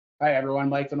Hi everyone,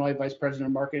 Mike Vannoy, Vice President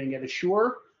of Marketing at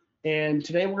Asure. And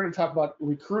today we're going to talk about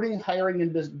recruiting, hiring,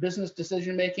 and business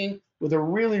decision making with a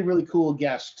really cool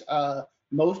guest.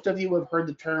 Most of you have heard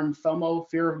the term FOMO,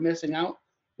 fear of missing out.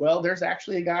 Well, there's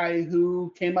actually a guy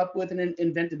who came up with and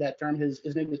invented that term. His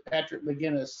name is Patrick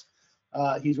McGinnis.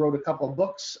 He's wrote a couple of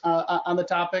books on the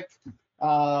topic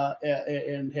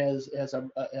and has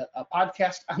a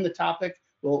podcast on the topic.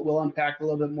 We'll unpack a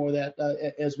little bit more of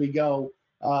that as we go.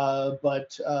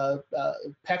 But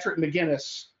Patrick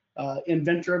McGinnis,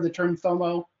 inventor of the term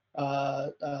FOMO,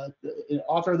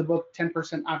 author of the book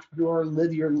 10% Entrepreneur,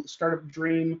 Live Your Startup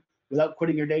Dream Without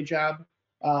Quitting Your Day Job.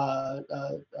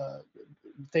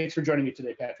 Thanks for joining me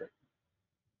today, Patrick.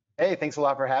 Hey, thanks a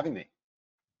lot for having me.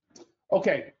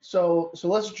 Okay, so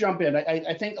let's jump in.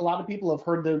 I think a lot of people have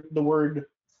heard the word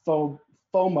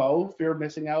FOMO, fear of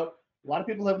missing out. A lot of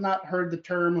people have not heard the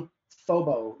term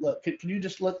FOBO. Look, can you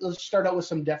just let's start out with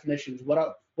some definitions.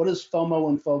 What does FOMO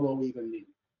and FOBO even mean?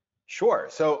 Sure.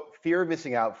 So fear of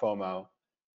missing out, FOMO,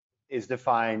 is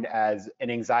defined as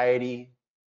an anxiety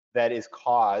that is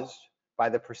caused by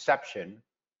the perception,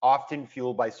 often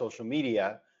fueled by social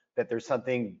media, that there's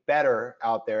something better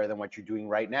out there than what you're doing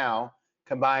right now,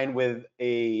 combined with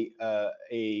a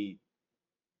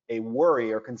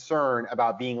worry or concern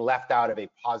about being left out of a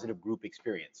positive group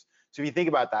experience. So if you think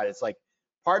about that, it's like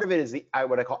part of it is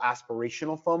what I call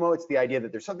aspirational FOMO. It's the idea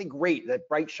that there's something great, that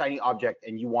bright, shiny object,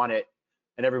 and you want it,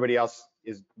 and everybody else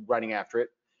is running after it.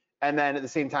 And then at the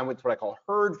same time, it's what I call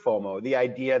herd FOMO, the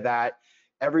idea that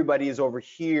everybody is over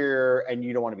here and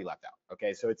you don't want to be left out.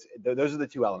 Okay, so those are the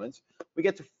two elements. We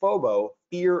get to FOBO,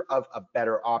 fear of a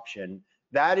better option.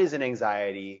 That is an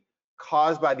anxiety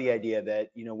caused by the idea that,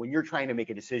 when you're trying to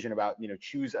make a decision about,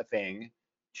 choose a thing,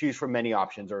 choose from many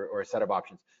options or a set of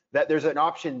options, that there's an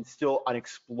option still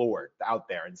unexplored out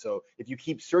there. And so if you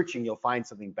keep searching, you'll find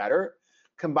something better,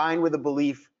 combined with a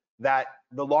belief that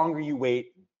the longer you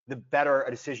wait, the better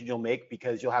a decision you'll make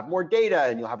because you'll have more data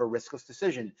and you'll have a riskless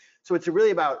decision. So it's really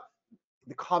about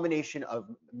the combination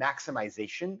of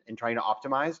maximization and trying to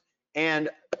optimize and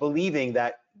believing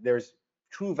that there's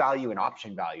true value and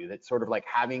option value, that's sort of like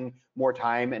having more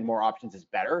time and more options is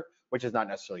better, which is not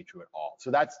necessarily true at all. So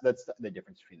that's the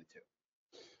difference between the two.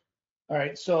 All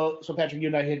right, so Patrick, you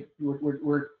and I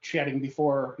we're chatting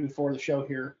before the show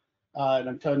here, and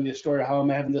I'm telling you the story of how I'm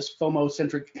having this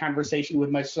FOMO-centric conversation with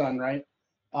my son, right?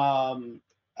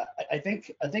 I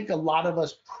think a lot of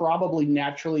us probably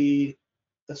naturally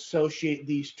associate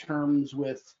these terms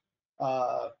with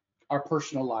our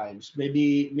personal lives,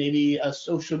 maybe a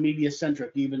social media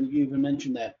centric. You even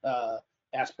mentioned that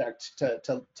aspect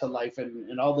to life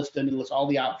and all the stimulus, all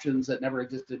the options that never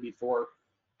existed before.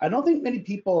 I don't think many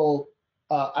people,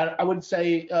 I would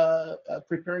say,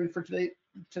 preparing for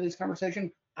today's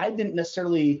conversation, I didn't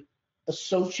necessarily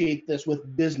associate this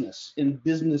with business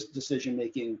decision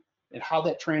making and how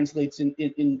that translates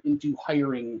into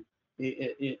hiring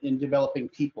in developing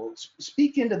people.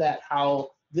 Speak into that,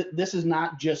 how this is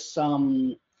not just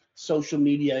some social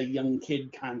media young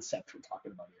kid concept we're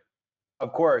talking about here.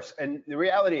 Of course, and the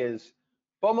reality is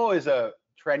FOMO is a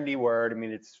trendy word. I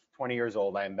mean, it's 20 years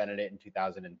old. I invented it in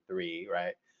 2003,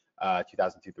 right?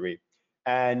 2002-3.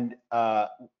 And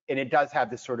it does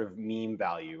have this sort of meme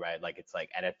value, right? Like it's like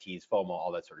NFTs, FOMO,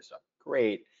 all that sort of stuff.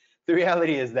 Great. The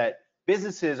reality is that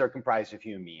businesses are comprised of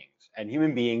human beings, and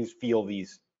human beings feel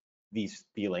these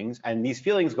feelings, and these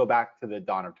feelings go back to the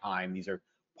dawn of time. These are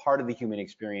part of the human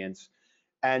experience.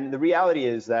 And the reality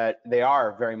is that they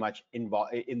are very much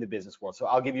involved in the business world. So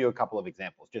I'll give you a couple of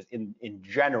examples just in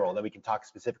general, that we can talk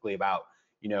specifically about,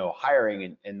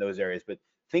 hiring in those areas. But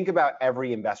think about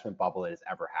every investment bubble that has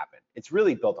ever happened. It's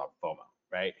really built on FOMO,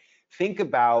 right? Think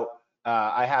about,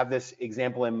 I have this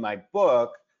example in my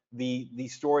book, the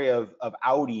story of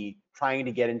Audi trying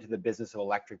to get into the business of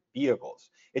electric vehicles.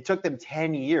 It took them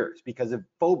 10 years because of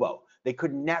FOBO. They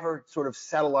could never sort of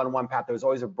settle on one path. There was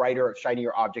always a brighter,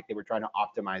 shinier object they were trying to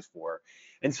optimize for.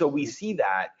 And so we see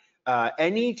that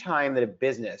any time that a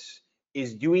business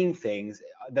is doing things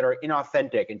that are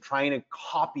inauthentic and trying to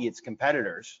copy its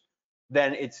competitors,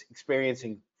 then it's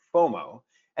experiencing FOMO.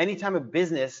 Anytime a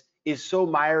business is so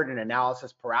mired in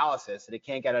analysis paralysis that it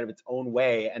can't get out of its own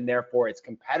way, and therefore its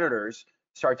competitors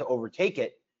start to overtake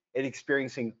it, it's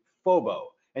experiencing FOBO.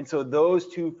 And so those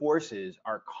two forces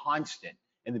are constant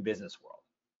in the business world.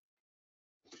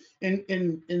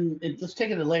 And let's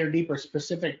take it a layer deeper,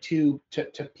 specific to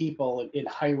people in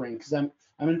hiring, because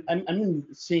I'm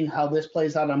seeing how this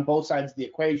plays out on both sides of the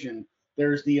equation.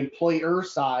 There's the employer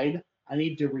side. I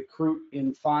need to recruit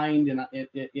and find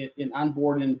and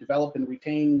onboard and develop and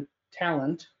retain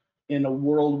talent. in a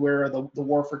world where the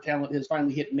war for talent has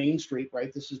finally hit Main Street,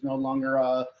 right? This is no longer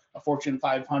a Fortune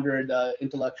 500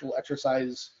 intellectual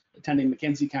exercise attending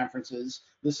McKinsey conferences.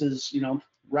 This is,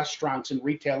 restaurants and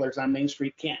retailers on Main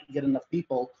Street can't get enough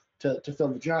people to fill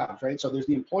the jobs, right? So there's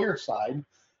the employer side,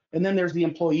 and then there's the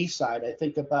employee side. I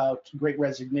think about Great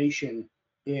Resignation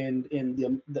in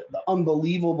the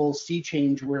unbelievable sea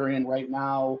change we're in right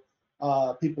now.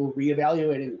 People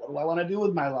reevaluating, what do I want to do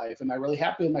with my life? Am I really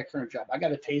happy with my current job? I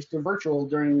got a taste of virtual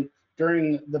during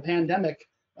the pandemic.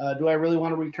 Do I really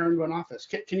want to return to an office?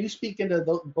 Can you speak into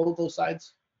both those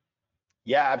sides?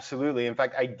 Yeah, absolutely. In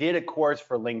fact, I did a course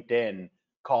for LinkedIn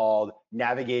called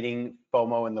Navigating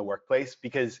FOMO in the Workplace,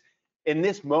 because in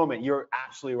this moment, you're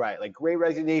absolutely right. Like Great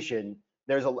Resignation,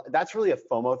 that's really a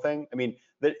FOMO thing. I mean,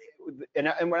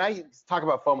 and when I talk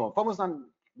about FOMO is not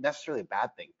necessarily a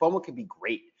bad thing. FOMO can be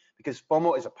great because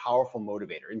FOMO is a powerful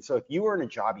motivator. And so if you are in a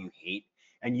job you hate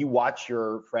and you watch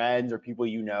your friends or people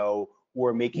you know who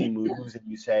are making moves and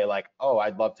you say like, oh,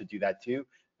 I'd love to do that too,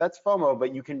 that's FOMO,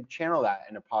 but you can channel that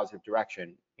in a positive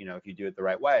direction, if you do it the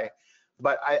right way.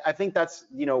 But I think that's,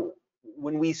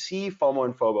 when we see FOMO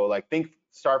and FOBO, like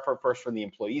start first from the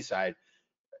employee side,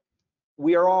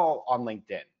 we are all on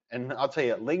LinkedIn. And I'll tell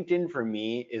you, LinkedIn for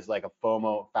me is like a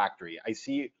FOMO factory. I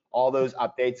see all those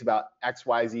updates about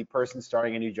XYZ person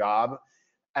starting a new job.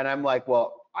 And I'm like,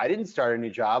 well, I didn't start a new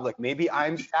job. Like maybe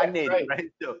I'm stagnating, right?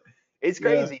 So it's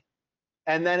crazy.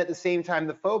 Yeah. And then at the same time,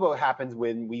 the FOBO happens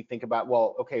when we think about,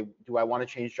 well, okay, do I want to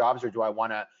change jobs or do I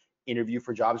want to interview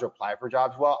for jobs or apply for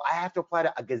jobs? Well, I have to apply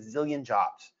to a gazillion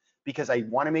jobs because I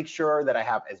want to make sure that I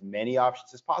have as many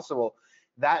options as possible.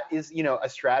 That is, a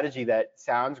strategy that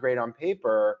sounds great on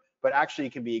paper, but actually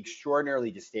can be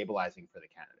extraordinarily destabilizing for the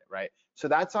candidate, right? So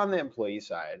that's on the employee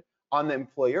side. On the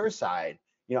employer side,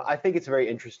 I think it's very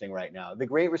interesting right now. The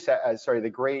Great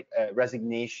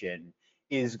Resignation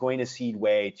is going to seed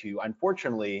way to,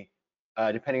 unfortunately,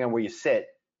 depending on where you sit,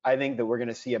 I think that we're going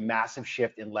to see a massive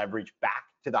shift in leverage back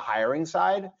to the hiring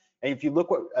side. And if you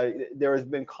look what there has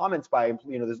been comments by,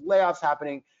 there's layoffs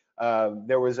happening.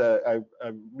 There was a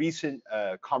recent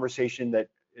conversation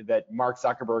that Mark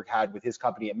Zuckerberg had with his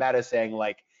company at Meta saying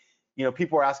like,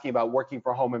 people were asking about working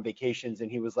from home and vacations.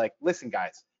 And he was like, listen,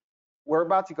 guys, we're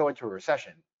about to go into a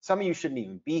recession. Some of you shouldn't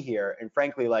even be here. And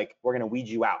frankly, like we're going to weed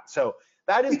you out. So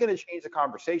that is going to change the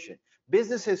conversation.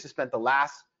 Businesses have spent the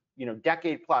last,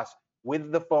 decade plus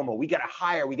with the FOMO. We got to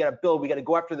hire, we got to build, we got to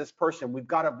go after this person. We've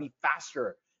got to be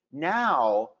faster.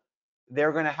 Now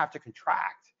they're going to have to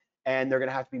contract and they're going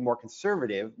to have to be more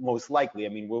conservative, most likely. I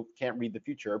mean, we can't read the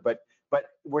future, but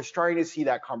we're starting to see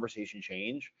that conversation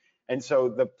change. And so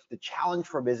the challenge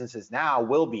for businesses now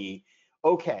will be,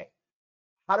 okay,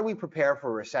 how do we prepare for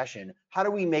a recession? How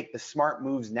do we make the smart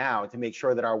moves now to make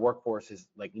sure that our workforce is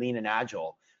like lean and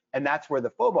agile? And that's where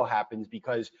the FOBO happens,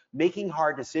 because making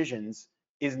hard decisions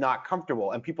is not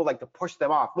comfortable and people like to push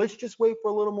them off. Let's just wait for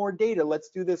a little more data. Let's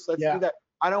do this, let's do that.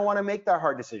 I don't want to make that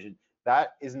hard decision.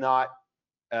 That is not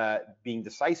being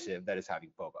decisive, that is having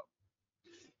FOBO.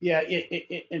 Yeah,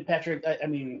 and Patrick, I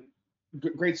mean,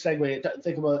 great segue.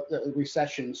 Think about the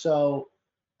recession. So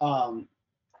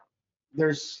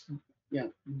there's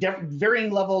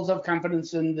varying levels of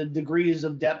confidence in the degrees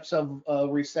of depths of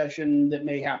recession that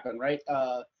may happen, right?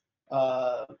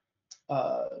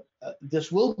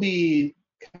 This will be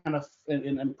kind of,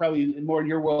 and probably more in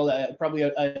your world, probably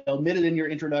I omitted in your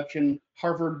introduction,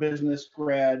 Harvard business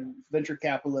grad, venture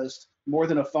capitalist, more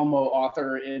than a FOMO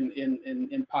author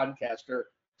in podcaster,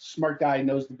 smart guy,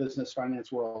 knows the business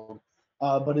finance world.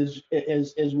 But as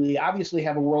we obviously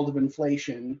have a world of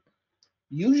inflation,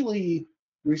 usually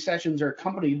recessions are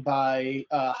accompanied by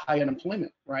high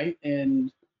unemployment, right?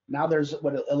 And now there's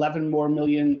 11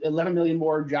 million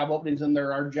more job openings than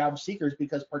there are job seekers,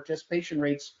 because participation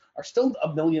rates are still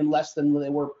 1 million less than they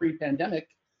were pre-pandemic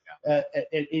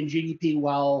in GDP.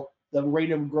 While the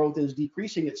rate of growth is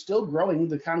decreasing, it's still growing.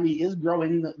 The economy is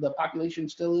growing. The population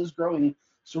still is growing.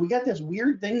 So we got this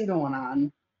weird thing going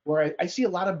on where I see a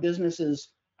lot of businesses,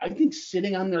 I think,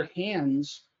 sitting on their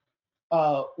hands,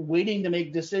 waiting to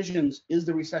make decisions. Is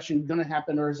the recession going to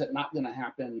happen or is it not going to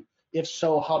happen? If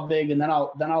so, how big? And then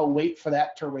I'll wait for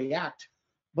that to react.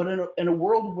 But in a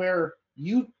world where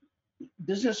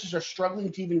businesses are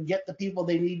struggling to even get the people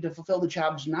they need to fulfill the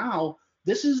jobs now,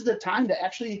 this is the time to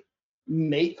actually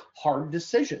make hard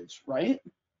decisions, right?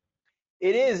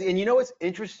 It is. And you know what's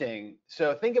interesting?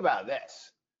 So think about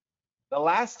this. The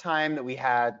last time that we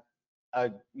had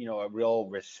a real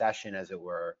recession, as it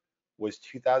were, was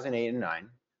 2008 and 9.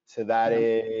 So that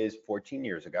is 14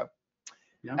 years ago.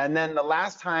 Yeah. And then the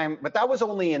last time, but that was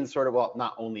only in sort of, well,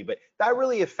 not only, but that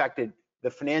really affected the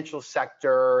financial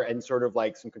sector and sort of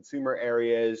like some consumer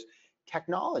areas,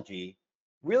 technology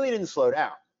really didn't slow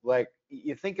down. Like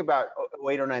you think about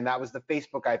 08, 09, that was the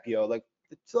Facebook IPO, like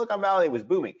Silicon Valley was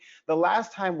booming. The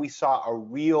last time we saw a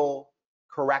real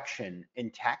correction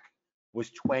in tech was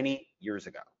 20 years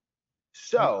ago.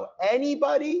 So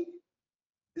anybody,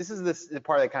 this is the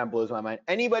part that kind of blows my mind,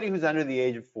 anybody who's under the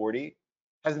age of 40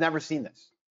 has never seen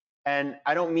this. And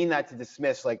I don't mean that to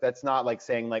dismiss, like that's not like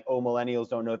saying like, oh, millennials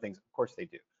don't know things. Of course they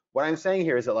do. What I'm saying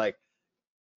here is that like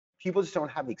people just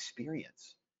don't have the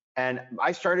experience. And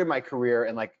I started my career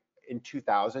in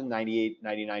 2000, 98,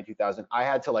 99, 2000. I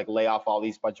had to like lay off all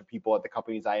these bunch of people at the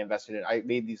companies I invested in. I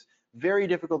made these very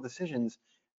difficult decisions.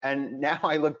 And now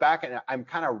I look back and I'm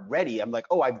kind of ready. I'm like,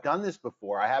 oh, I've done this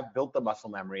before. I have built the muscle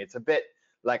memory. It's a bit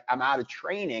like I'm out of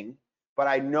training, but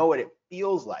I know what it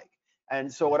feels like.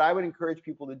 And so what I would encourage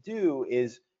people to do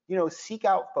is, seek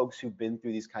out folks who've been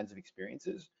through these kinds of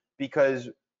experiences, because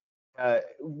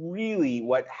really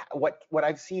what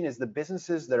I've seen is the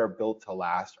businesses that are built to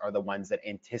last are the ones that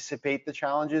anticipate the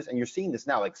challenges. And you're seeing this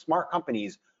now, like smart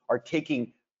companies are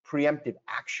taking preemptive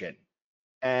action.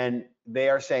 And they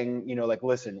are saying, like,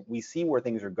 listen, we see where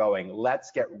things are going.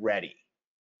 Let's get ready.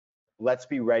 Let's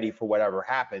be ready for whatever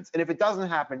happens. And if it doesn't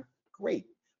happen, great.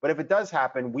 But if it does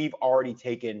happen, we've already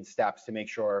taken steps to make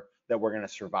sure that we're going to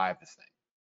survive this thing.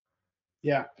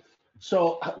 Yeah.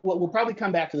 So we'll probably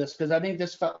come back to this because I think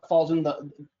this falls in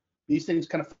these things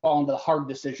kind of fall into the hard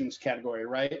decisions category,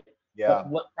 right? Yeah. But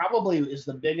what probably is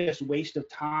the biggest waste of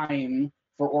time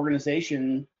for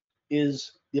organization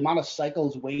is the amount of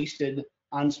cycles wasted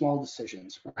on small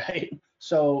decisions, right?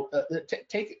 So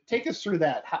take us through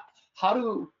that. How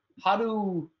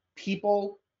do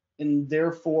people and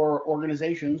therefore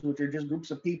organizations, which are just groups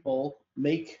of people,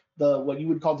 make what you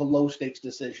would call the low stakes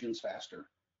decisions faster?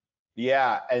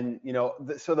 Yeah, and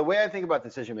so the way I think about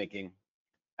decision making,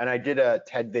 and I did a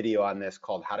TED video on this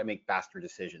called How to Make Faster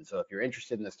Decisions. So if you're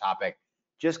interested in this topic,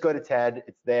 just go to TED.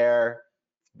 It's there.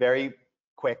 It's very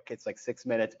quick. It's like 6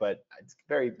 minutes, but it's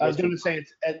very. I was going to say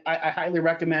I highly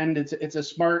recommend. It's a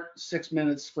smart 6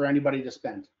 minutes for anybody to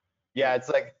spend. Yeah,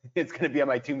 it's going to be on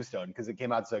my tombstone because it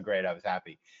came out so great. I was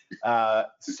happy.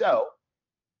 So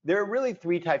there are really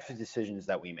 3 types of decisions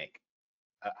that we make: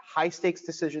 high stakes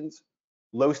decisions,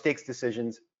 low stakes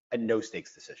decisions, and no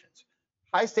stakes decisions.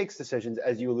 High stakes decisions,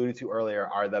 as you alluded to earlier,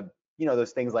 are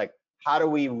those things like, how do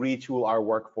we retool our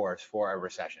workforce for a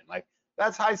recession? Like,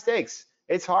 that's high stakes.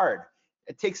 It's hard.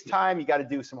 It takes time. You got to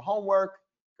do some homework.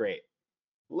 Great.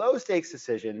 Low stakes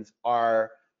decisions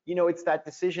are, it's that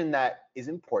decision that is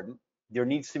important. There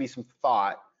needs to be some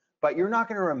thought, but you're not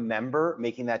going to remember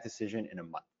making that decision in a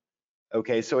month.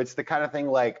 Okay, so it's the kind of thing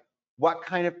like, what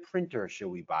kind of printer should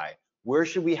we buy? Where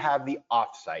should we have the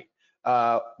offsite?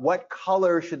 What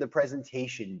color should the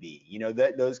presentation be?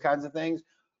 Those kinds of things.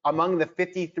 Among the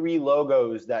 53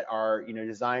 logos that are,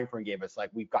 designed for and gave us,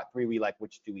 like, we've got 3 we like,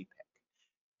 which do we pick?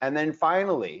 And then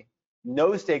finally,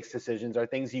 no stakes decisions are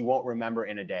things you won't remember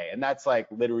in a day. And that's like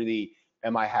literally,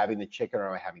 am I having the chicken or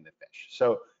am I having the fish?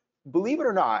 So believe it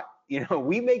or not,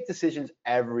 we make decisions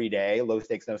every day, low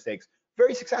stakes, no stakes,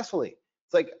 very successfully.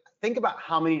 It's like, think about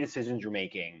how many decisions you're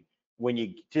making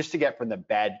just to get from the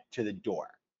bed to the door.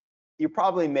 You're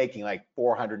probably making like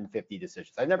 450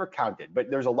 decisions. I've never counted,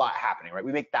 but there's a lot happening, right?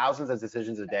 We make thousands of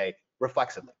decisions a day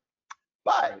reflexively.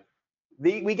 But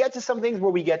we get to some things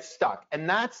where we get stuck. And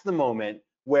that's the moment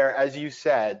where, as you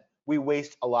said, we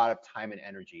waste a lot of time and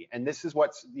energy. And this is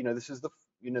this is the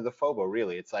FOBO,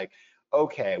 really. It's like,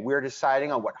 okay, we're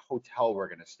deciding on what hotel we're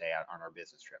going to stay at on our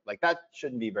business trip. Like, that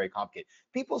shouldn't be very complicated.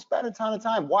 People spend a ton of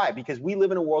time. Why? Because we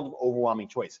live in a world of overwhelming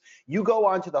choice. You go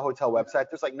onto the hotel website,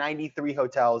 there's like 93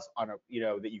 hotels on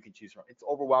that you can choose from. It's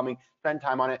overwhelming. Spend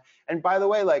time on it. And by the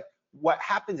way, like, what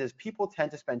happens is people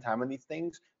tend to spend time on these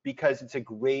things because it's a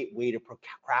great way to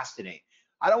procrastinate.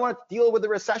 I don't want to deal with the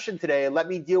recession today. Let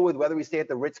me deal with whether we stay at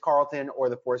the Ritz-Carlton or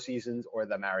the Four Seasons or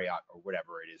the Marriott or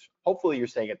whatever it is. Hopefully you're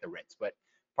staying at the Ritz, but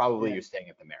probably you're staying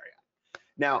at the Marriott.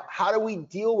 Now, how do we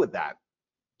deal with that?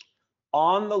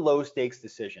 On the low stakes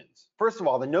decisions, first of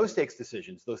all, the no stakes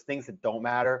decisions, those things that don't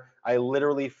matter, I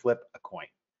literally flip a coin.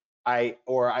 I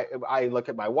look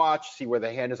at my watch, see where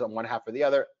the hand is on one half or the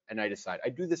other, and I decide. I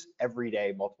do this every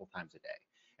day, multiple times a day.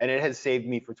 And it has saved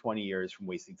me for 20 years from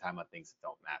wasting time on things that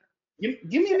don't matter.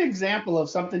 Give me an example of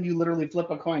something you literally flip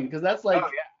a coin, because that's like,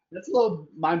 that's a little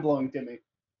mind-blowing to me.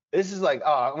 This is like,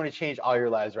 I'm going to change all your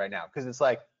lives right now, because it's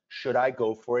like, should I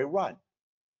go for a run?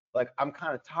 Like, I'm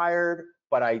kind of tired,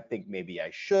 but I think maybe I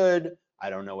should. I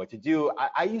don't know what to do.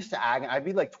 I used to I'd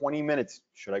be like 20 minutes,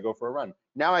 should I go for a run?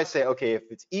 Now I say, okay, if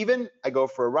it's even, I go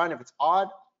for a run. If it's odd,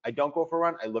 I don't go for a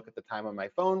run. I look at the time on my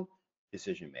phone.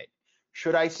 decision made.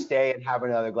 Should I stay and have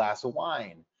another glass of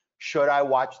wine? Should I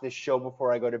watch this show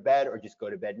before I go to bed or just go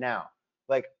to bed now?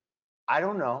 Like, I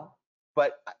don't know,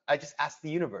 but I just ask the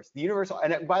universe. The universe,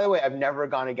 and by the way, I've never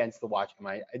gone against the watch.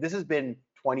 This has been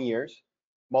 20 years,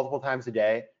 multiple times a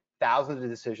day, thousands of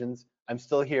decisions. I'm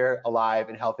still here, alive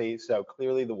and healthy, so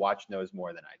clearly the watch knows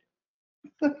more than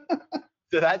I do.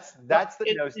 So that's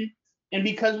the no. And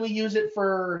because we use it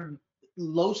for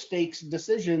low stakes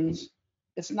decisions,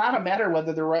 it's not a matter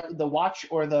whether the watch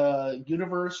or the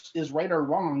universe is right or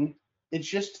wrong. It's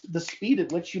just the speed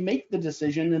at which you make the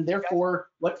decision, and therefore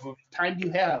what time you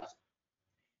have.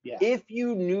 Yeah. If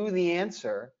you knew the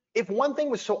answer, if one thing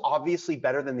was so obviously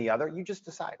better than the other, you just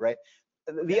decide, right?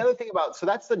 The other thing about, so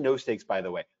that's the no stakes, by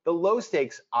the way. The low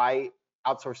stakes, I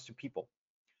outsource to people.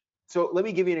 So let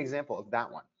me give you an example of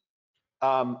that one.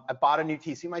 I bought a new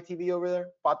TV. See my TV over there?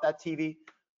 Bought that TV.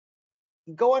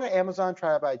 Go on to Amazon,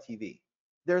 try to buy a TV.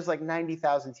 There's like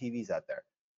 90,000 TVs out there.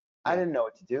 I didn't know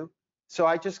what to do. So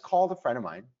I just called a friend of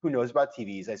mine who knows about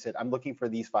TVs. I said, I'm looking for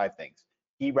these 5 things.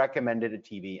 He recommended a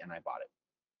TV and I bought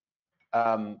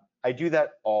it. I do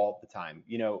that all the time,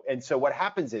 you know, and so what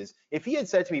happens is if he had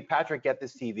said to me, Patrick, get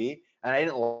this TV, and I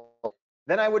didn't,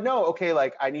 then I would know, okay,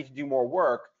 like I need to do more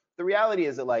work. The reality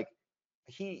is that like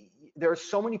there are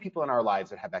so many people in our lives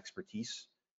that have expertise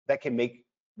that can make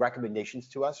recommendations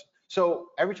to us. So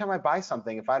every time I buy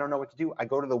something, if I don't know what to do, I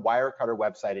go to the Wirecutter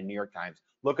website in New York Times,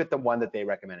 look at the one that they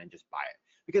recommend and just buy it.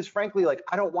 Because frankly, like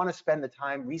I don't want to spend the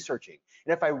time researching.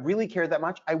 And if I really cared that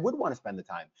much, I would want to spend the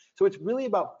time. So it's really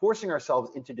about forcing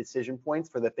ourselves into decision points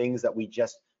for the things that we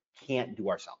just can't do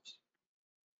ourselves.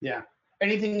 Yeah.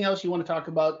 Anything else you want to talk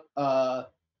about?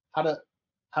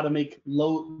 How to make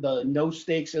the no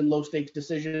stakes and low stakes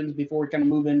decisions before we kind of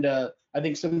move into, I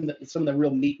think, some of the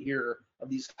real meat here of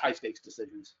these high stakes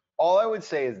decisions. All I would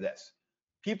say is this.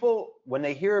 People, when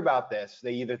they hear about this,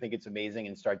 they either think it's amazing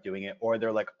and start doing it, or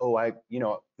they're like, oh,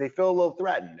 they feel a little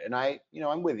threatened. And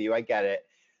I'm with you, I get it.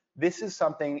 This is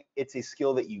something, it's a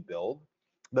skill that you build.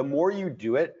 The more you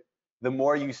do it, the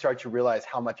more you start to realize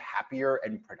how much happier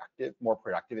and more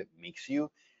productive it makes you.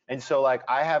 And so like,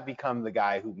 I have become the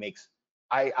guy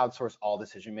I outsource all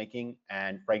decision making.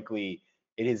 And frankly,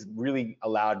 it has really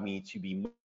allowed me to be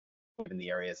in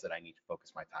the areas that I need to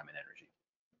focus my time and energy.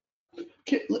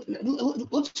 Okay,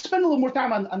 let's spend a little more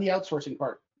time on the outsourcing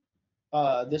part.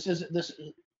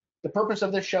 The purpose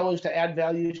of this show is to add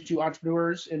value to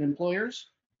entrepreneurs and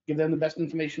employers, give them the best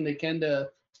information they can to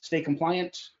stay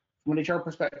compliant from an HR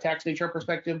perspective, tax and HR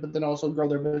perspective, but then also grow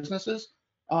their businesses.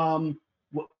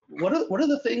 What are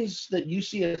the things that you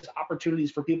see as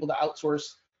opportunities for people to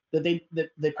outsource that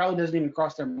they probably doesn't even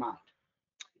cross their mind?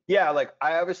 Yeah, like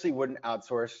I obviously wouldn't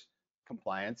outsource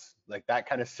compliance, like that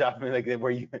kind of stuff. I mean, like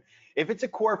if it's a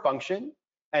core function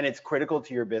and it's critical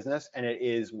to your business and it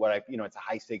is it's a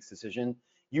high stakes decision,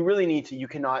 you really need to, you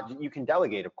can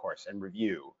delegate, of course, and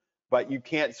review, but you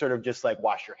can't sort of just like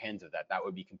wash your hands of that. That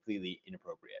would be completely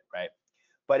inappropriate, right?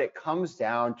 But it comes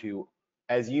down to,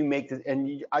 as you make this,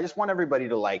 and I just want everybody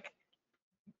to like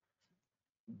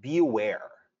be aware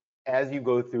as you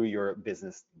go through your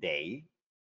business day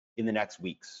in the next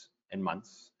weeks and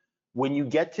months. When you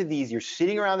get to these, you're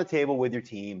sitting around the table with your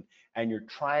team and you're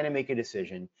trying to make a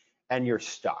decision and you're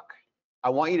stuck. I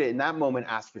want you to, in that moment,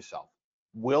 ask yourself,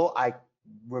 will I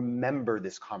remember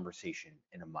this conversation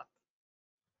in a month?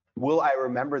 Will I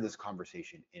remember this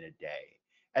conversation in a day?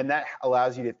 And that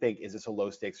allows you to think, is this a low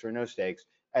stakes or no stakes?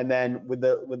 And then with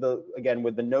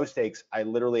the no stakes, I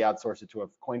literally outsource it to a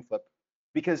coin flip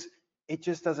because it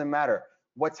just doesn't matter.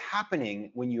 What's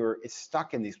happening when you're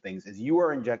stuck in these things is you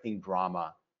are injecting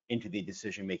drama into the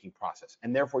decision-making process,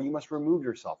 and therefore you must remove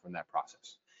yourself from that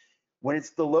process. When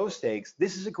it's the low stakes,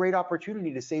 this is a great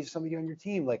opportunity to say to somebody on your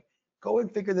team, like, go and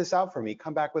figure this out for me,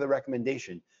 come back with a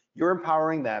recommendation. You're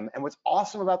empowering them. And what's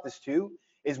awesome about this too,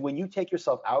 is when you take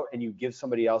yourself out and you give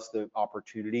somebody else the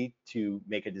opportunity to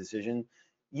make a decision,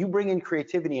 you bring in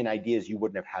creativity and ideas you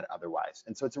wouldn't have had otherwise.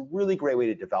 And so it's a really great way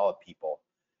to develop people.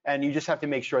 And you just have to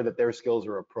make sure that their skills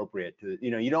are appropriate to,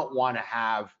 you don't want to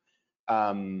have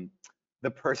the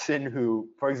person who,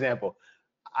 for example,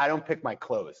 I don't pick my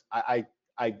clothes. I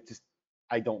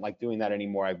don't like doing that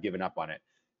anymore. I've given up on it.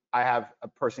 I have a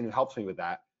person who helps me with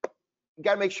that. You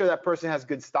got to make sure that person has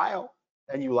good style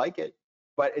and you like it.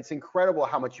 But it's incredible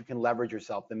how much you can leverage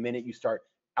yourself the minute you start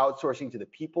outsourcing to the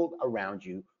people around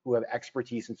you who have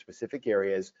expertise in specific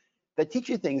areas that teach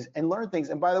you things and learn things.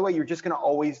 And by the way, you're just going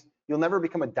to you'll never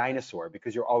become a dinosaur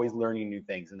because you're always learning new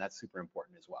things. And that's super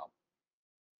important as well.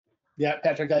 Yeah,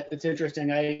 Patrick, it's interesting.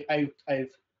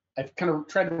 I've kind of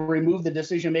tried to remove the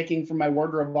decision making from my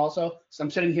wardrobe also. So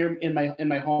I'm sitting here in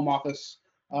my home office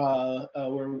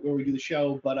where we do the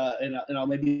show, but and I'll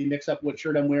maybe mix up what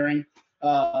shirt I'm wearing.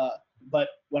 But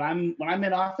when I'm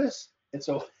in office, it's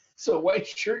a white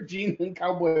shirt, jeans, and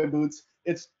cowboy boots.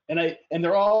 And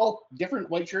they're all different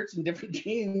white shirts and different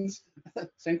jeans,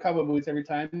 same cowboy boots every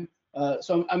time.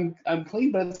 So I'm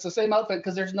clean, but it's the same outfit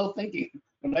because there's no thinking.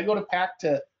 When I go to pack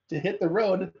to hit the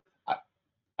road,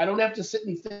 I don't have to sit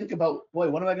and think about, boy,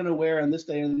 what am I going to wear on this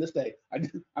day and this day?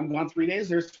 I'm gone 3 days.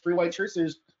 There's 3 white shirts.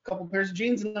 There's a couple pairs of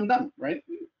jeans, and I'm done, right?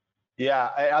 Yeah,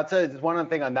 I'll tell you just one other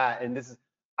thing on that, and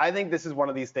I think this is one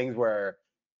of these things where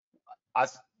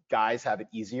us guys have it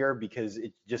easier because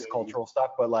it's just cultural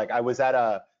stuff. But like, I was at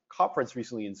a conference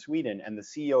recently in Sweden, and the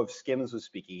CEO of Skims was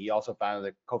speaking. He also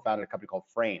co-founded a company called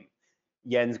Frame,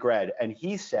 Jens Gred, and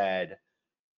he said,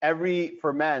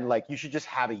 for men, like, you should just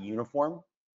have a uniform.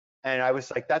 And I was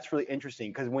like, that's really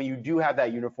interesting, because when you do have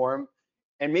that uniform,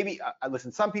 and maybe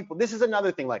listen, some people, this is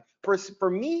another thing, like for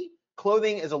me,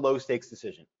 clothing is a low stakes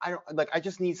decision. I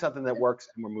just need something that works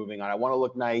and we're moving on. I want to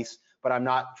look nice, but I'm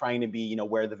not trying to be,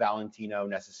 wear the Valentino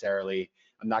necessarily.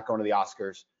 I'm not going to the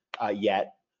Oscars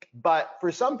yet. But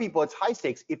for some people, it's high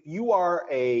stakes. If you work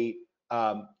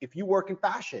in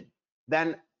fashion,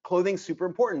 then clothing's super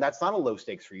important. That's not a low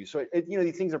stakes for you. So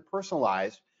these things are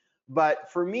personalized.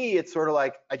 But for me, it's sort of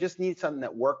like, I just need something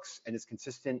that works and is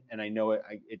consistent, and I know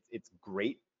it's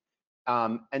great.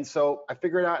 And so I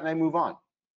figure it out and I move on.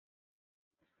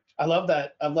 I love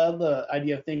that. I love the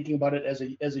idea of thinking about it as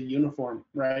a uniform,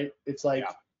 right? It's like,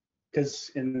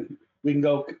 because we can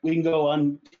go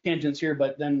on tangents here,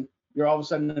 but then you're all of a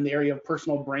sudden in the area of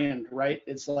personal brand, right?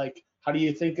 It's like, how do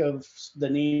you think of the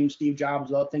name Steve Jobs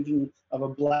without thinking of a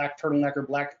black turtleneck or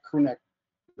black crew neck,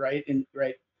 right?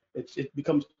 It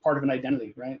becomes part of an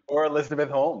identity, right? Or Elizabeth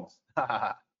Holmes.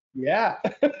 Yeah,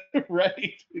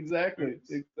 right. Exactly.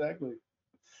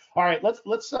 All right,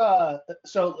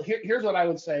 so here's what I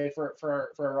would say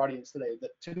for our audience today.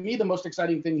 That to me, the most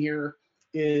exciting thing here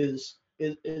is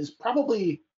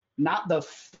probably not the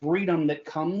freedom that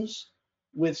comes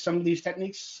with some of these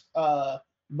techniques,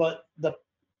 but the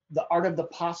art of the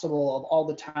possible of all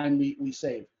the time we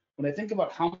save. When I think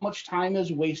about how much time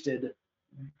is wasted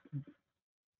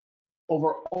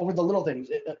over the little things,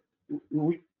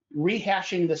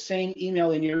 rehashing the same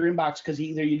email in your inbox because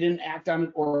either you didn't act on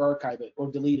it or archive it or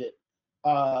delete it.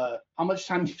 How much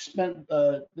time you spent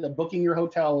booking your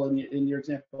hotel in your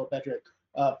example, Patrick,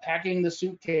 packing the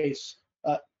suitcase.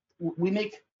 We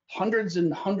make hundreds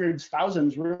and hundreds,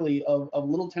 thousands really of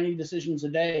little tiny decisions a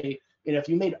day. And if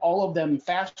you made all of them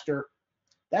faster,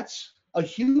 that's a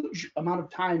huge amount of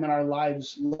time in our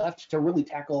lives left to really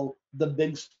tackle the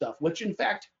big stuff, which in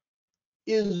fact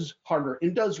is harder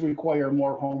and does require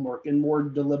more homework and more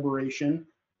deliberation.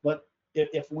 But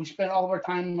if we spend all of our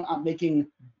time on making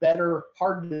better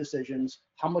hard decisions,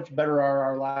 how much better are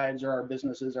our lives or our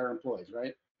businesses, our employees,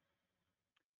 right?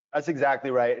 That's exactly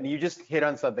right. And you just hit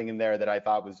on something in there that I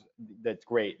thought that's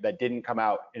great, that didn't come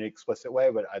out in an explicit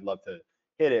way, but I'd love to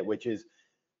hit it, which is,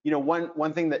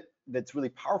 one thing that's really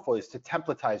powerful is to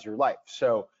templatize your life.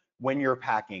 So when you're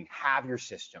packing, have your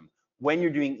system. When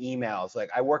you're doing emails, like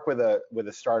I work with a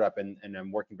startup and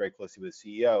I'm working very closely with a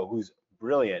CEO who's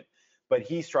brilliant, but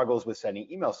he struggles with sending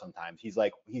emails sometimes. He's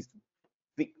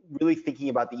really thinking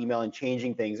about the email and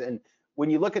changing things. And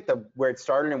when you look at where it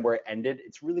started and where it ended,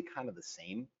 it's really kind of the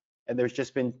same. And there's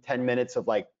just been 10 minutes of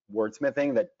like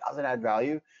wordsmithing that doesn't add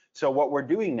value. So what we're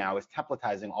doing now is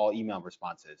templatizing all email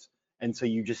responses. And so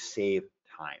you just save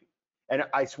time. And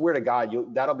I swear to God,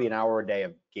 that'll be an hour a day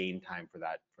of gain time for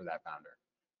that founder.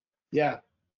 Yeah,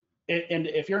 and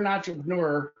if you're an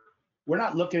entrepreneur,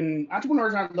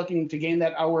 entrepreneurs aren't looking to gain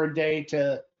that hour a day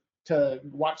to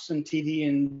watch some TV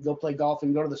and go play golf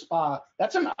and go to the spa.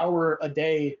 That's an hour a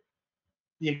day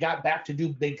you got back to do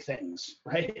big things,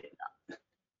 right?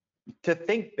 To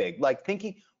think big, like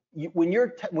when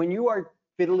you are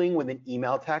fiddling with an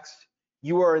email text,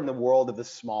 you are in the world of the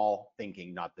small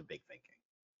thinking, not the big thinking.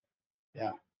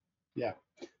 Yeah.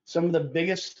 Some of the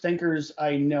biggest thinkers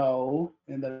I know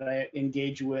and that I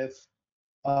engage with,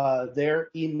 their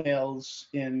emails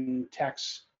in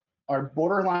texts are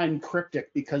borderline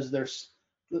cryptic because of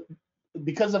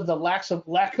the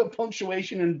lack of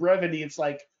punctuation and brevity. It's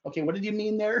like, okay, what did you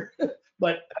mean there?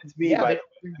 But that's me. Yeah, but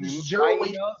my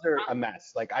emails are a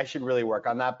mess. Like I should really work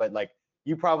on that. But like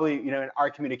you probably, in our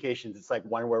communications, it's like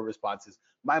one word responses.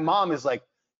 My mom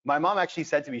actually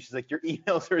said to me, she's like, your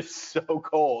emails are so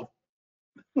cold.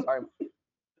 Sorry.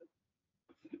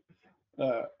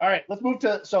 All right, let's move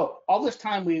to, so all this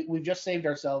time we've just saved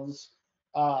ourselves.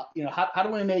 How do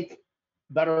we make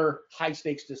better high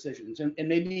stakes decisions? And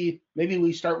maybe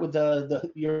we start with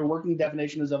your working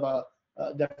definitions of a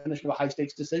definition of a high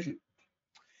stakes decision?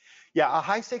 Yeah, a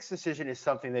high stakes decision is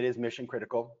something that is mission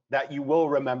critical, that you will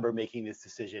remember making this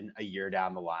decision a year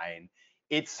down the line.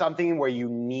 It's something where you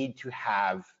need to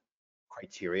have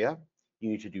criteria, you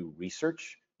need to do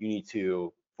research, you need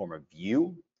to form a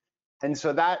view. And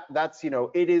so that's,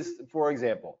 it is, for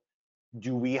example,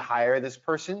 do we hire this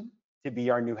person to be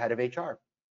our new head of HR?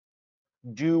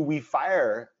 Do we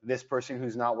fire this person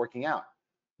who's not working out?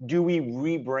 Do we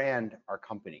rebrand our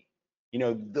company?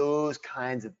 Those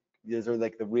are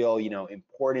like the real,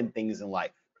 important things in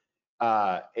life,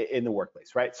 in the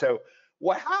workplace, right? So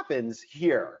what happens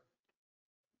here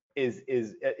is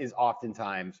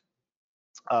oftentimes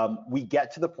we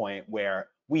get to the point where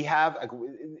we have,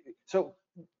 so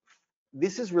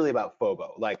this is really about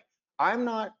FOBO. Like, I'm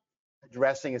not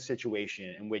addressing a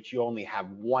situation in which you only have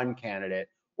one candidate,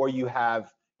 or you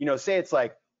have, say it's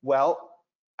like, well,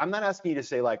 I'm not asking you to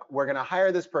say like, we're gonna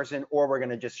hire this person or we're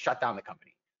gonna just shut down the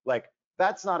company. Like,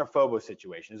 that's not a FOBO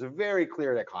situation. It's a very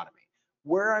clear dichotomy.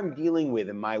 Where I'm dealing with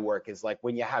in my work is like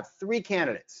when you have 3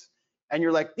 candidates and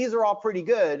you're like, these are all pretty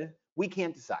good, we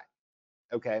can't decide,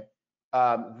 okay?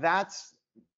 That's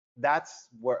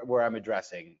where I'm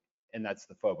addressing, and that's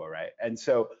the FOBO, right? And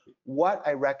so what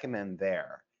I recommend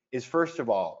there is, first of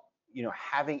all,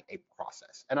 having a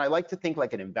process. And I like to think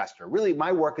like an investor. Really,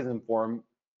 my work is informed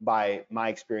by my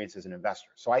experience as an investor.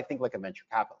 So I think like a venture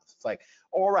capitalist. It's like,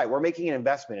 all right, we're making an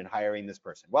investment in hiring this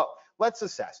person. Well, let's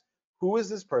assess, who is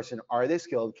this person? Are they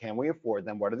skilled? Can we afford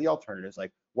them? What are the alternatives?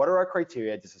 Like, what are our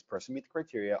criteria? Does this person meet the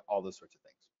criteria? All those sorts of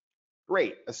things.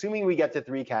 Great. Assuming we get to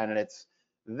 3 candidates,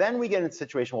 then we get in a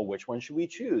situation, well, which one should we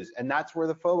choose? And that's where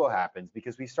the FOBO happens,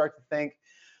 because we start to think,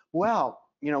 well,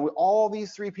 all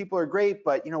these 3 people are great,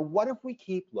 but what if we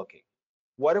keep looking?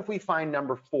 What if we find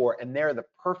number 4 and they're the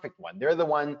perfect one? They're the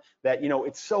one that,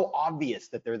 it's so obvious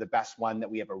that they're the best one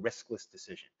that we have a riskless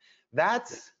decision.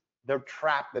 That's the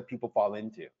trap that people fall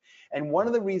into. And one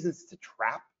of the reasons it's a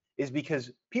trap is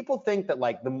because people think that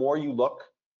like the more you look,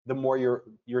 the more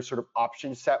your sort of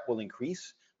option set will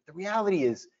increase. The reality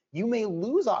is you may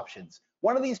lose options.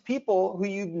 One of these people who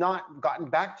you've not gotten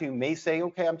back to may say,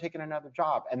 okay, I'm taking another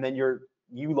job. And then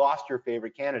you lost your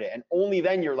favorite candidate. And only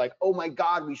then you're like, oh my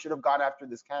God, we should have gone after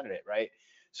this candidate, right?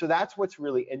 So that's what's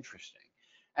really interesting.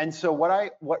 And so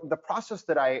what the process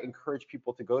that I encourage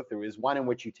people to go through is one in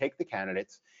which you take the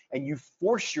candidates and you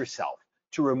force yourself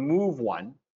to remove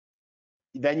one,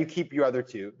 then you keep your other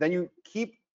 2, then you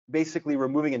keep basically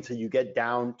removing until you get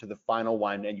down to the final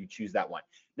one and you choose that one.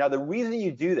 Now, the reason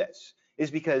you do this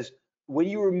is because when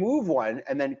you remove one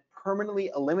and then permanently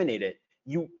eliminate it,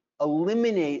 you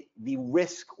eliminate the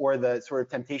risk or the sort of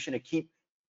temptation to keep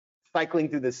cycling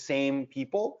through the same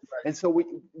people. Right. And so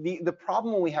the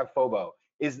problem when we have FOBO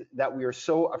is that we are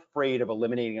so afraid of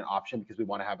eliminating an option because we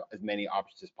want to have as many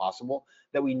options as possible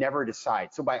that we never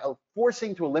decide. So by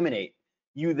forcing to eliminate,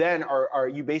 you then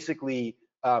you basically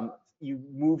you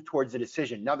move towards a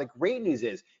decision. Now, the great news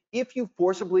is if you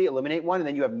forcibly eliminate one and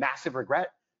then you have massive regret,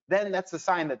 then that's a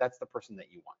sign that that's the person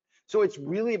that you want. So it's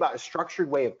really about a structured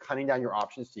way of cutting down your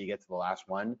options till you get to the last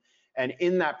one. And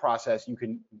in that process, you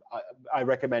can, I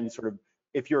recommend sort of,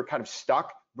 if you're kind of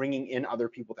stuck, bringing in other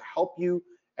people to help you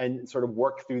and sort of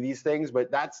work through these things.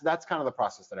 But that's kind of the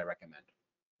process that I recommend.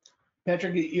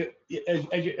 Patrick,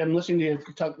 I'm listening to you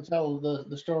tell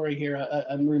the story here.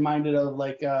 I'm reminded of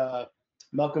like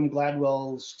Malcolm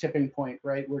Gladwell's tipping point,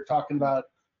 right? We're talking about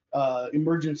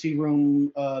emergency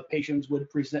room patients would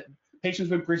present in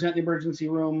the emergency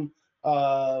room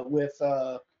with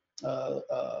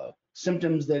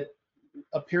symptoms that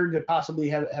appeared to possibly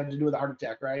have to do with a heart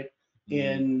attack, right?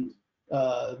 Mm-hmm.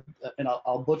 And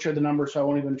I'll butcher the number, so I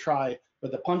won't even try.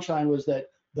 But the punchline was that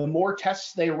the more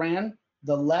tests they ran,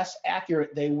 the less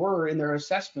accurate they were in their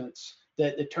assessments.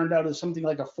 That it turned out as something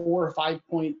like a 4 or 5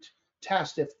 point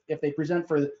test if they present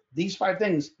for these 5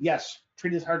 things. Yes,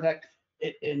 treat as heart attack.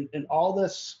 And all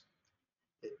this,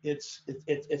 it's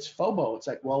FOBO. It's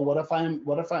like, well, what if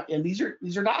I and these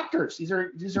are doctors. These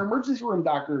are emergency room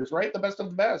doctors, right? The best of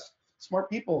the best, smart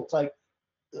people. It's like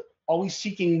always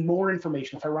seeking more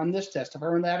information. If I run this test, if I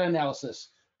run that analysis,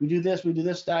 we do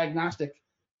this diagnostic.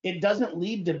 It doesn't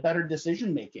lead to better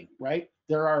decision making, right?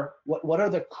 There are what are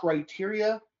the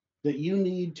criteria that you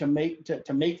need to make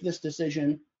this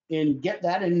decision, and get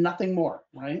that and nothing more,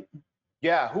 right?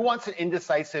 Yeah. Who wants an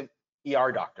indecisive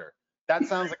ER doctor? That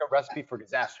sounds like a recipe for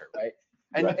disaster, right?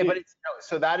 And right. But it's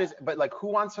so that is, but like who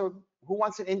wants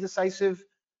an indecisive,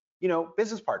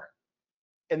 business partner?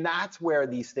 And that's where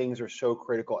these things are so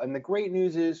critical. And the great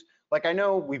news is, like, I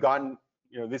know we've gotten,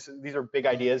 these are big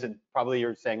ideas, and probably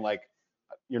you're saying like,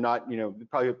 you're not,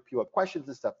 probably people have questions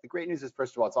and stuff. The great news is,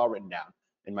 first of all, it's all written down.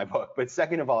 in my book. But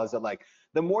second of all is that like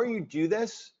the more you do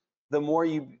this, the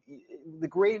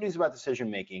great news about decision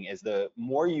making is the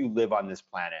more you live on this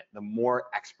planet, the more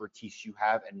expertise you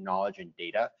have and knowledge and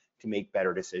data to make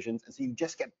better decisions. And so you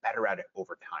just get better at it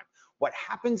over time. What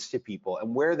happens to people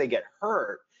and where they get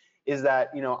hurt is that,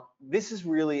 you know, this is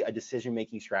really a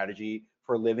decision-making strategy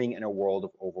for living in a world of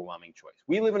overwhelming choice.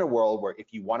 We live in a world where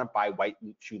if you want to buy white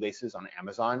shoelaces on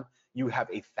Amazon, you have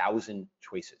 1,000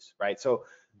 choices, right? So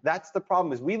that's the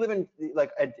problem, is we live in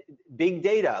like a big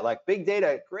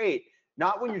data, great.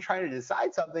 Not when you're trying to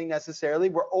decide something necessarily,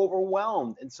 we're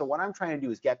overwhelmed. And so what I'm trying to do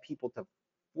is get people to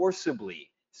forcibly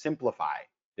simplify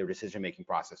their decision-making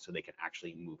process so they can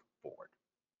actually move forward.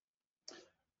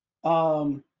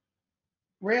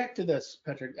 React to this,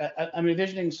 Patrick. I'm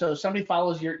envisioning, so somebody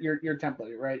follows your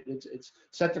template, right? It's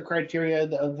set the criteria,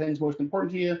 the things most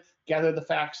important to you, gather the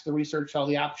facts, the research, all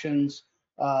the options,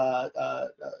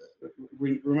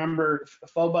 remember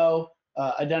FOBO,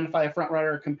 identify a front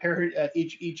runner, compare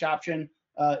each option,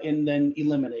 and then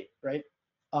eliminate, right?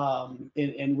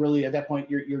 And really at that point,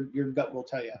 your gut will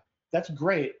tell you. That's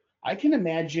great. I can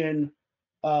imagine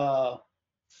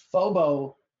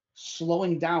FOBO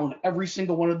slowing down every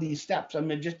single one of these steps. I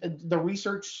mean, just the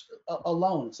research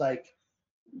alone, it's like,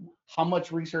 how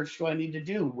much research do I need to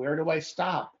do? Where do I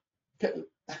stop?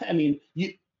 I mean,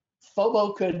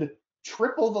 FOBO could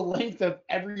triple the length of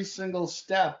every single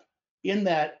step in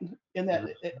that. Am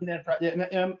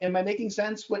I making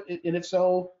sense? What, and if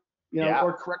so, you know, Yeah.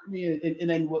 or correct me. And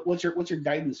then what's your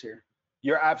guidance here?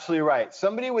 You're absolutely right.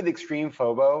 Somebody with extreme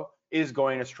FOBO is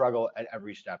going to struggle at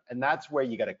every step, and that's where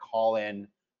you got to call in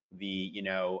the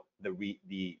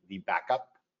backup,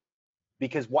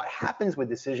 because what happens with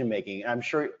decision making, and I'm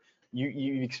sure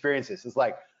you experience this, is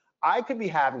like I could be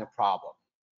having a problem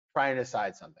trying to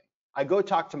decide something. I go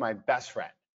talk to my best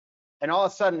friend, and all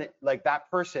of a sudden, like that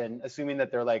person, assuming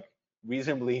that they're like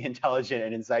reasonably intelligent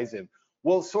and incisive,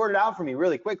 will sort it out for me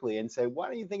really quickly and say, why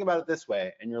don't you think about it this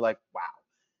way? And you're like, wow.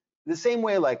 The same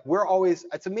way, like we're always,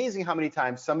 it's amazing how many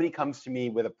times somebody comes to me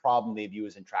with a problem they view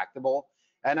as intractable,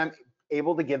 and I'm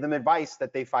able to give them advice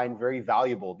that they find very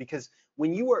valuable. Because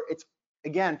when you are, it's,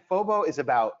 again, FOBO is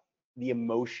about the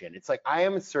emotion. It's like, I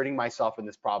am inserting myself in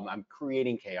this problem. I'm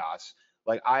creating chaos.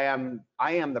 Like I am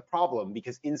the problem,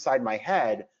 because inside my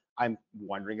head, I'm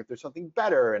wondering if there's something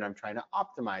better, and I'm trying to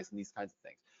optimize and these kinds of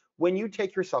things. When you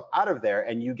take yourself out of there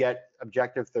and you get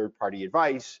objective third-party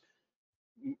advice,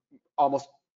 almost,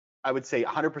 I would say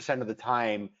 100% of the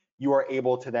time, you are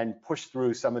able to then push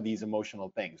through some of these emotional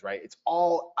things, right? It's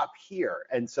all up here.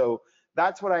 And so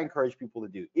that's what I encourage people to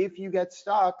do. If you get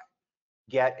stuck,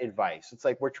 get advice. It's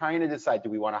like we're trying to decide, do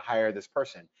we want to hire this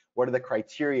person? What are the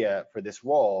criteria for this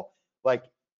role? Like,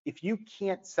 if you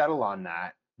can't settle on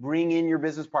that, bring in your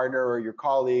business partner or your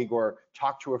colleague, or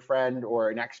talk to a friend or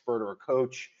an expert or a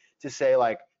coach to say,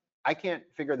 like, I can't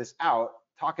figure this out,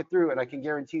 talk it through, and I can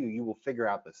guarantee you will figure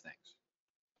out those things.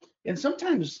 And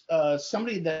sometimes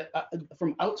somebody that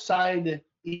from outside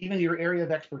even your area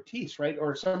of expertise, right?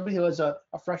 Or somebody who has a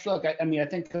fresh look. I mean, I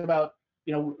think about,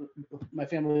 you know, my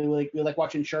family, we like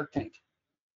watching Shark Tank.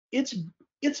 It's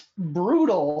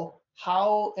brutal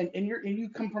how, and you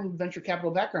come from a venture capital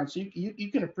background, so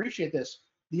you can appreciate this.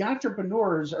 The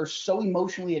entrepreneurs are so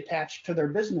emotionally attached to their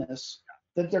business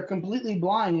that they're completely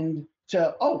blind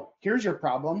to, oh, here's your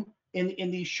problem. And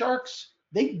these sharks,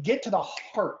 they get to the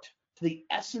heart, to the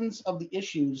essence of the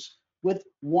issues with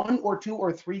 1 or 2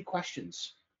 or 3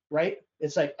 questions, right?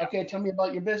 It's like, okay, tell me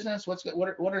about your business. What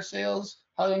are sales?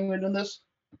 How long have you been doing this?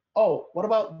 Oh, what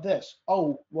about this?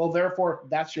 Oh, well, therefore,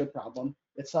 that's your problem.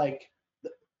 It's like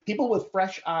people with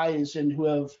fresh eyes and who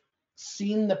have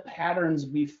seen the patterns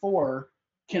before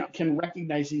can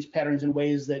recognize these patterns in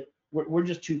ways that we're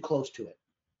just too close to it.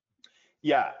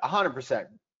 Yeah, 100%.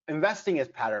 Investing is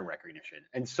pattern recognition,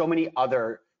 and so many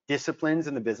other disciplines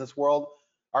in the business world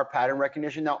are pattern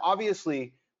recognition. Now,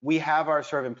 obviously, we have our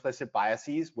sort of implicit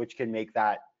biases, which can make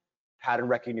that pattern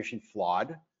recognition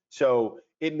flawed. So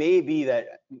it may be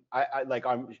that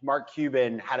Mark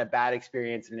Cuban had a bad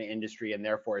experience in an industry and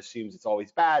therefore assumes it's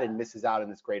always bad and misses out on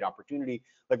this great opportunity.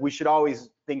 Like, we should always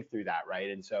think through that, right?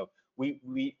 And so we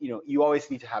you always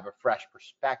need to have a fresh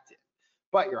perspective.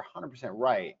 But you're 100%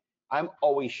 right. I'm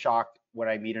always shocked when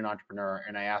I meet an entrepreneur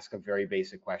and I ask a very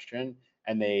basic question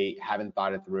and they haven't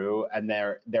thought it through, and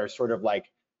they're sort of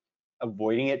like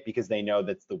avoiding it because they know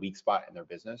that's the weak spot in their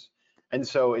business. And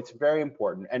so it's very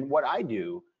important. And what I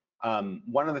do,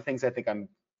 one of the things I think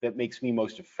that makes me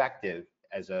most effective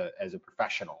as a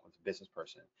professional, as a business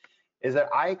person, is that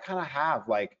I kind of have,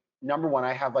 like, number one,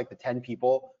 I have like the 10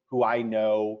 people who I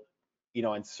know,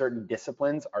 in certain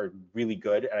disciplines are really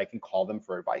good, and I can call them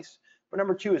for advice. But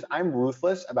number two is I'm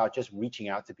ruthless about just reaching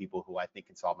out to people who I think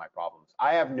can solve my problems.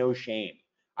 I have no shame.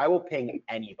 I will ping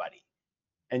anybody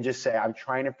and just say, I'm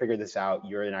trying to figure this out.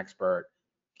 You're an expert.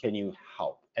 Can you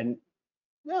help? And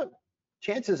yeah,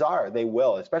 chances are they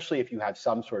will, especially if you have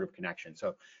some sort of connection.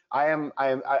 So I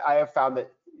have found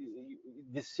that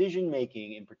decision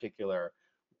making in particular,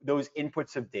 those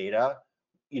inputs of data,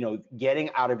 getting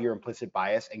out of your implicit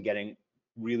bias and getting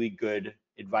really good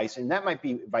advice, and that might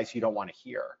be advice you don't want to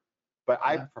hear, but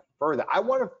I prefer that. I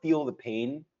want to feel the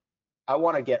pain. I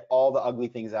want to get all the ugly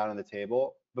things out on the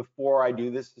table before I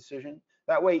do this decision.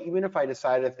 That way, even if I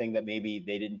decide a thing that maybe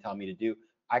they didn't tell me to do,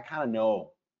 I kind of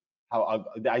know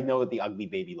I know what the ugly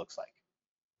baby looks like.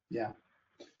 Yeah.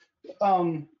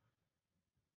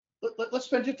 Let's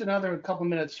spend just another couple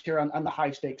minutes here on the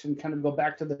high stakes and kind of go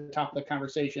back to the top of the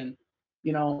conversation.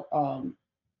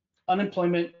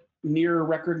 Unemployment near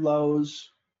record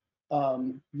lows,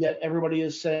 yet everybody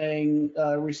is saying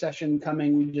recession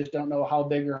coming. We just don't know how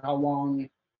big or how long.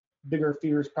 Bigger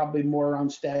fears probably more around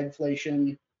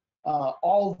stagflation.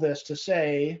 All this to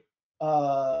say,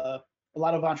 a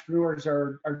lot of entrepreneurs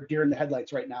are deer in the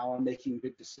headlights right now and making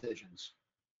big decisions.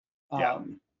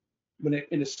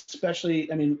 And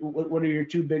especially, I mean, what are your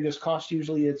two biggest costs?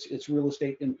 Usually, it's real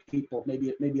estate and people.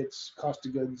 Maybe it's cost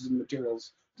of goods and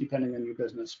materials, depending on your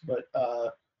business. But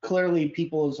clearly,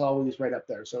 people is always right up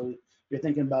there. So you're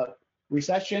thinking about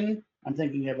recession. I'm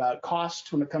thinking about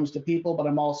cost when it comes to people, but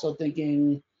I'm also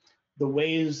thinking the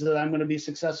ways that I'm going to be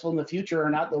successful in the future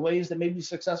are not the ways that may be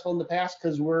successful in the past,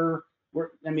 because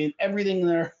I mean, everything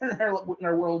in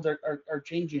our world are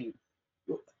changing.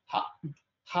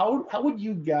 How would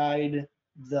you guide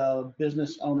the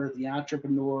business owner, the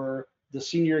entrepreneur, the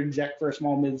senior exec for a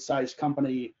small mid-sized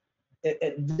company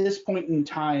at this point in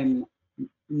time,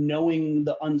 knowing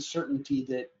the uncertainty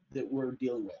that we're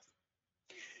dealing with?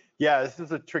 Yeah, this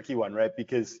is a tricky one, right?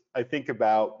 Because I think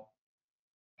about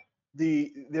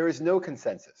there is no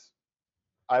consensus.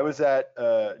 I was at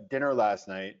dinner last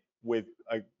night with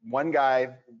one guy,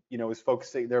 was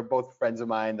focusing. They're both friends of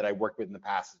mine that I worked with in the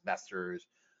past, investors.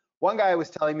 One guy was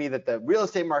telling me that the real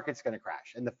estate market's going to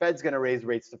crash and the Fed's going to raise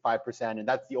rates to 5%, and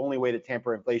that's the only way to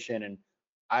tamper inflation. And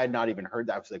I had not even heard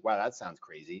that. I was like, wow, that sounds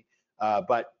crazy.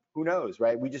 But who knows,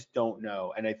 right? We just don't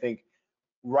know. And I think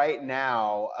right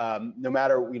now, no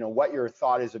matter what your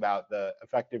thought is about the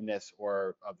effectiveness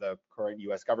of the current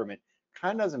U.S. government,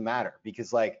 kind of doesn't matter,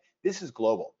 because this is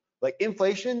global. Like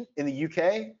inflation in the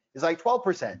UK is like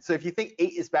 12%. So if you think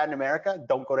 8 is bad in America,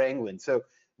 don't go to England. So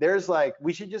there's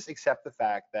we should just accept the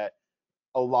fact that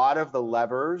a lot of the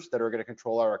levers that are going to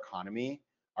control our economy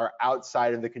are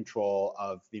outside of the control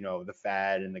of the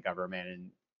Fed and the government, and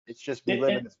it's just we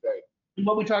live in this very.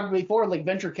 What we talked before, like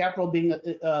venture capital being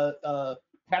a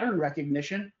pattern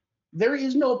recognition, there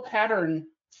is no pattern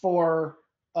for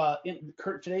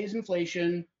today's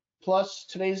inflation plus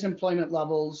today's employment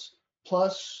levels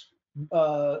plus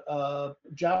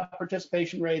job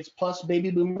participation rates plus baby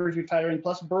boomers retiring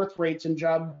plus birth rates and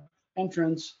job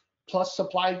entrance plus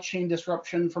supply chain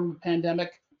disruption from a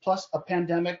pandemic plus a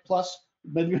pandemic plus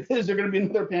maybe is there going to be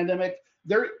another pandemic?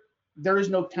 There is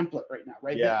no template right now,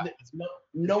 right? Yeah.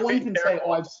 No one can say,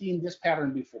 oh, I've seen this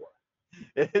pattern before.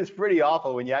 It's pretty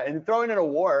awful and throwing in a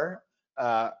war.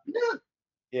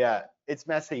 Yeah, it's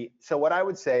messy. So what I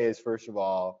would say is, first of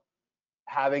all,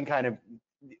 having kind of,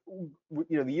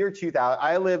 the year 2000,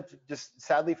 I lived, just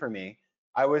sadly for me,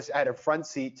 I had a front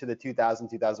seat to the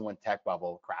 2001 tech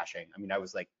bubble crashing. I mean, I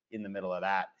was in the middle of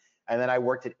that. And then I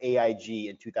worked at AIG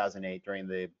in 2008 during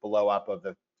the blow up of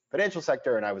the financial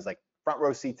sector, and I was front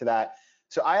row seat to that.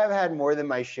 So I have had more than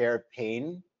my share of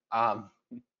pain.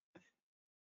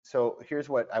 So here's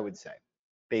what I would say,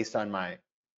 based on my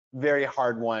very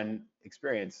hard-won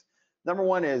experience. Number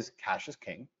one is cash is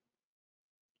king.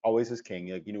 Always is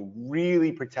king.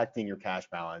 Really protecting your cash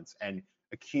balance and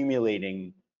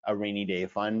accumulating a rainy day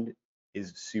fund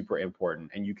is super important,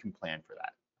 and you can plan for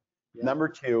that. Yeah. Number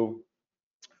two,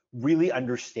 really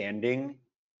understanding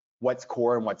what's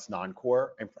core and what's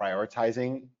non-core, and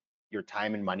prioritizing your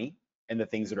time and money and the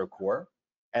things that are core,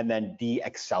 and then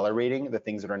de-accelerating the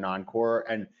things that are non-core.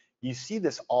 And you see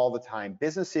this all the time.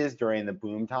 Businesses during the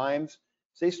boom times,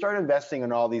 so they start investing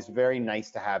in all these very nice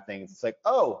to have things. It's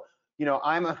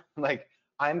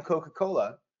I'm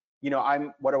Coca-Cola.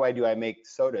 What do? I make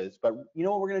sodas. But you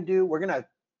know what we're gonna do? We're gonna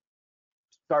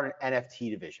start an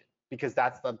NFT division, because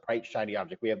that's the bright shiny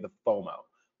object. We have the FOMO.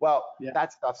 Well,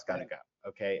 that stuff's gotta go.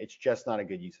 Okay, it's just not a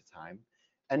good use of time.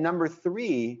 And number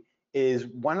three is,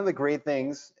 one of the great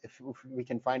things, if we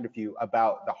can find a few,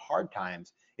 about the hard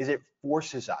times is it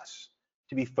forces us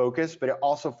to be focused, but it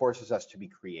also forces us to be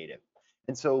creative.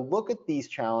 And so look at these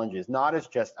challenges not as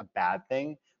just a bad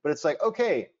thing, but it's like,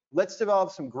 okay, let's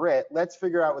develop some grit. Let's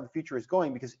figure out where the future is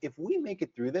going, because if we make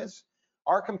it through this,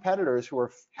 our competitors who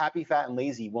are happy, fat, and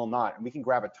lazy will not, and we can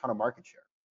grab a ton of market share.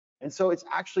 And so it's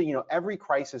actually, every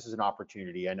crisis is an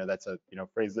opportunity. I know that's a,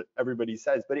 phrase that everybody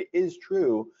says, but it is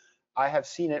true. I have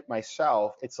seen it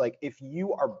myself. It's like, if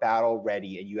you are battle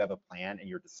ready and you have a plan and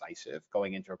you're decisive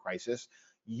going into a crisis,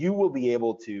 you will be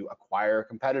able to acquire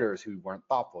competitors who weren't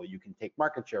thoughtful. You can take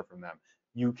market share from them.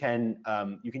 You can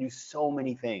do so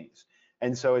many things.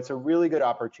 And so it's a really good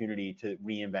opportunity to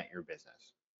reinvent your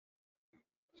business.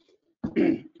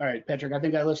 All right, Patrick, I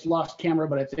think I just lost camera,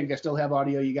 but I think I still have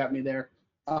audio. You got me there.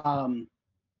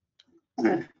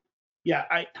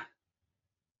 Yeah,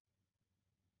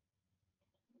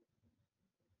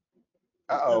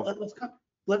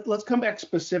 let's come back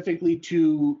specifically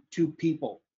to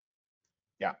people.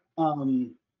 Yeah.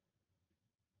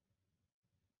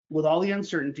 With all the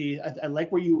uncertainty, I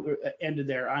like where you ended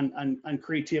there on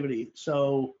creativity.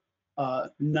 So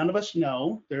none of us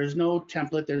know. There's no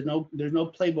template. There's no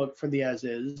playbook for the as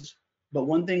is. But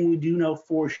one thing we do know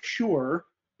for sure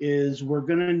is we're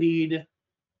going to need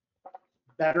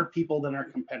better people than our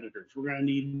competitors. We're going to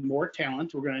need more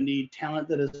talent. We're going to need talent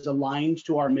that is aligned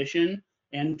to our mission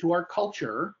and to our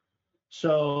culture.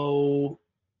 So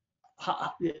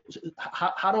how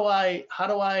do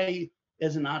I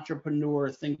as an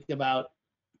entrepreneur think about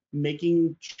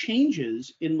making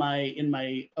changes in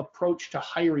my approach to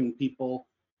hiring people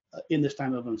in this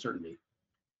time of uncertainty?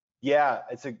 Yeah,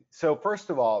 so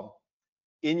first of all,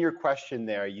 in your question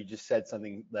there, you just said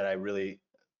something that I really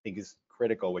think is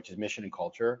critical, which is mission and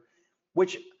culture,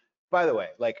 which, by the way,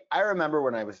 like, I remember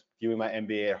when I was doing my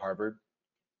MBA at Harvard,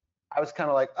 I was kind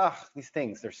of like, oh, these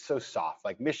things, they're so soft,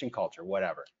 like mission, culture,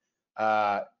 whatever.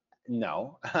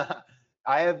 No,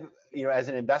 I have, as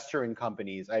an investor in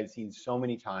companies, I've seen so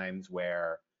many times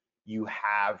where you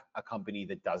have a company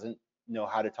that doesn't know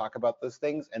how to talk about those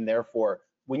things. And therefore,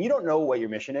 when you don't know what your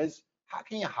mission is, how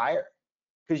can you hire?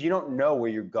 Because you don't know where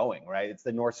you're going, right? It's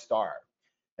the North Star.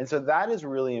 And so that is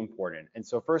really important. And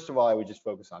so first of all, I would just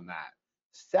focus on that.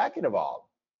 Second of all,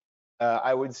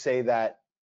 I would say that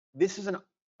this is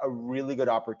a really good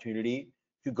opportunity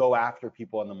to go after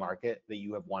people in the market that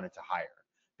you have wanted to hire,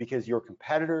 because your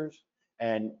competitors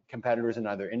and competitors in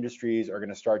other industries are going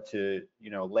to start to,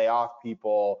 lay off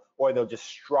people, or they'll just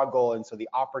struggle. And so the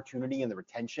opportunity and the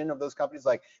retention of those companies,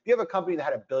 like if you have a company that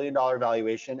had $1 billion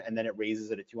valuation and then it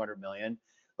raises it at 200 million,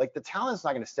 like the talent's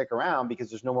not going to stick around because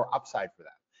there's no more upside for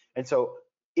them. And so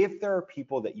if there are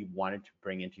people that you wanted to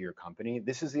bring into your company,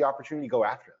 this is the opportunity to go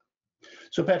after them.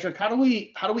 So Patrick, how do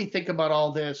we think about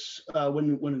all this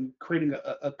when creating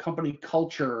a company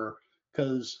culture?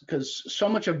 Because so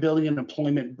much of building an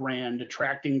employment brand,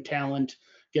 attracting talent,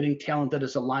 getting talent that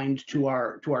is aligned to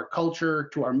our culture,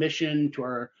 to our mission, to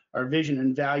our vision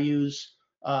and values.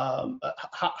 How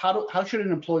should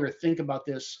an employer think about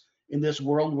this in this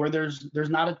world where there's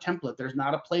not a template, there's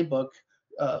not a playbook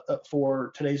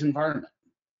for today's environment?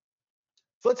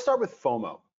 So let's start with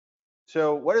FOMO.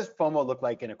 So what does FOMO look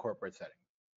like in a corporate setting?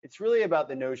 It's really about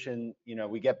the notion,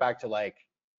 we get back to like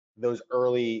those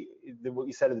early, what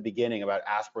you said at the beginning about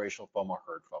aspirational FOMO,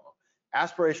 herd FOMO.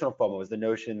 Aspirational FOMO is the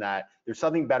notion that there's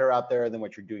something better out there than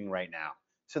what you're doing right now.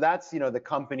 So that's, the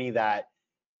company that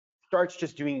starts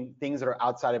just doing things that are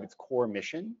outside of its core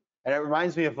mission. And it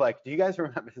reminds me of, like, do you guys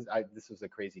remember, this was a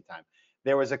crazy time.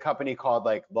 There was a company called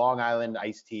like Long Island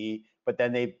Iced Tea, but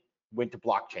then they went to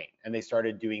blockchain and they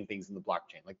started doing things in the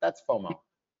blockchain. Like, that's FOMO.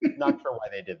 Not sure why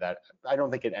they did that. I don't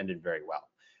think it ended very well.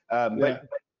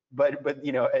 But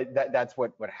that's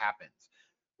what happens.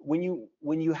 When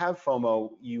you have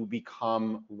FOMO, you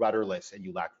become rudderless and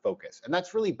you lack focus. And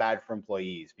that's really bad for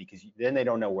employees, because then they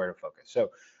don't know where to focus. So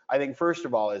I think first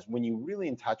of all is when you're really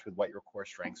in touch with what your core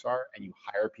strengths are and you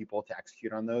hire people to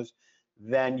execute on those,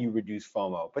 then you reduce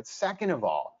FOMO. But second of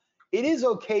all, it is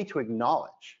okay to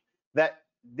acknowledge that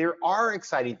there are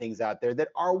exciting things out there that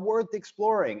are worth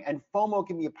exploring, and FOMO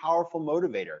can be a powerful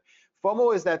motivator.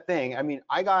 FOMO is that thing. I mean,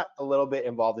 I got a little bit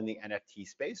involved in the NFT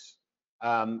space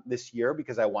this year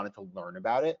because I wanted to learn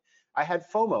about it. I had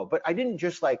FOMO, but I didn't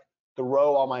just like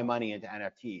throw all my money into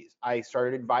NFTs. I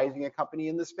started advising a company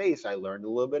in the space. I learned a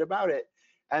little bit about it,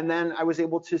 and then I was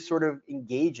able to sort of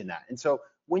engage in that. And so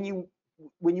when you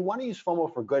want to use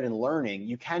FOMO for good and learning,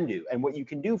 you can do. And what you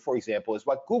can do, for example, is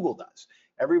what Google does.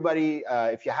 Everybody,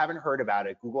 if you haven't heard about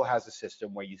it, Google has a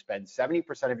system where you spend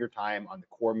 70% of your time on the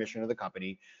core mission of the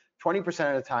company, 20%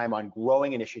 of the time on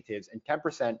growing initiatives, and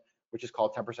 10%, which is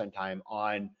called 10% time,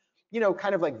 on,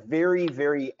 kind of like very,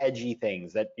 very edgy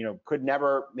things that, could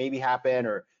never maybe happen,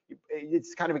 or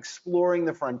it's kind of exploring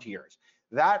the frontiers.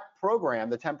 that program,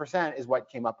 the 10%, is what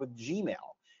came up with Gmail.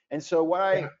 And so what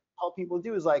I help people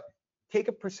do is like take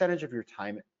a percentage of your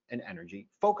time and energy,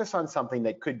 focus on something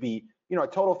that could be, you know, a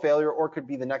total failure or could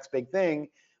be the next big thing,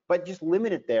 but just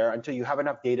limit it there until you have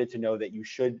enough data to know that you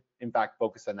should in fact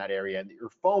focus on that area and that your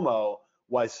FOMO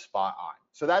was spot on.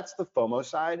 So that's the FOMO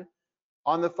side.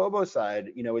 On the FOBO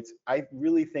side, you know, I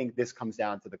really think this comes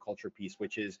down to the culture piece,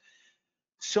 which is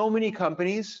so many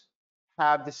companies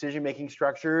have decision-making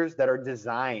structures that are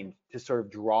designed to sort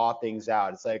of draw things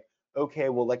out. It's like, okay,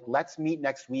 well, like let's meet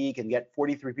next week and get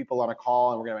 43 people on a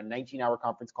call, and we're gonna have a 19-hour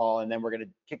conference call, and then we're gonna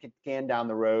kick a can down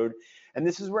the road. And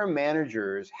this is where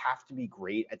managers have to be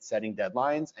great at setting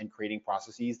deadlines and creating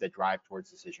processes that drive towards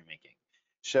decision-making.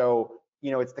 So,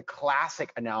 you know, it's the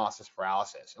classic analysis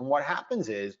paralysis. And what happens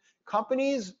is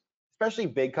companies, especially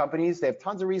big companies, they have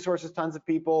tons of resources, tons of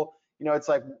people. You know, it's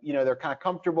like, you know, they're kind of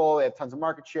comfortable, they have tons of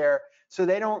market share, so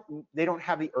they don't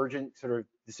have the urgent sort of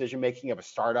decision making of a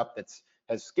startup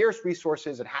has scarce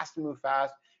resources, it has to move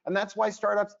fast. And that's why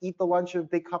startups eat the lunch of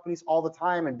big companies all the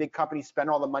time, and big companies spend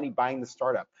all the money buying the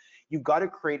startup. You've got to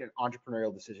create an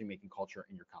entrepreneurial decision making culture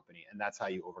in your company, and that's how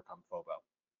you overcome FOBO.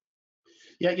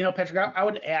 Yeah, you know, Patrick, I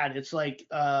would add, it's like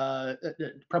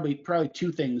probably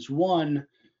two things. One,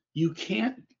 you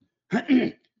can't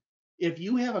if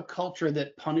you have a culture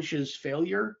that punishes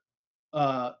failure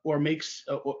or makes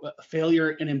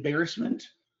failure an embarrassment,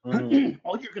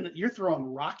 you're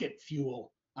throwing rocket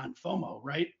fuel on FOMO,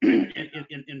 right?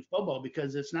 in FOBO,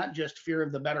 because it's not just fear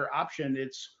of the better option.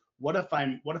 It's what if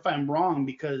I'm wrong?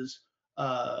 Because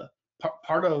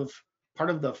part of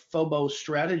the FOBO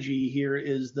strategy here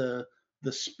is the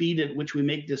speed at which we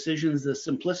make decisions, the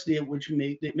simplicity at which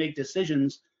we make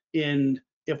decisions. And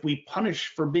if we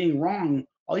punish for being wrong,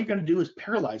 all you're going to do is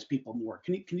paralyze people more.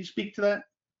 Can you speak to that?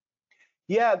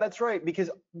 Yeah, that's right. Because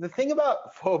the thing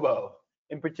about FOBO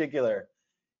in particular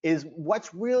is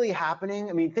what's really happening.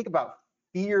 I mean, think about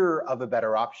fear of a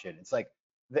better option. It's like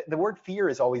the word fear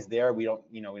is always there. We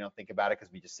don't think about it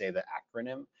because we just say the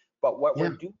acronym. But what we're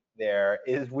doing there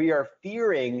is we are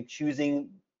fearing choosing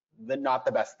not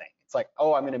the best thing. It's like,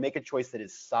 oh, I'm going to make a choice that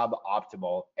is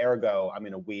suboptimal. Ergo, I'm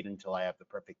going to wait until I have the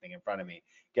perfect thing in front of me.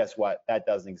 Guess what? That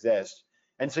doesn't exist.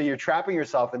 And so you're trapping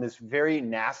yourself in this very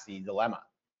nasty dilemma.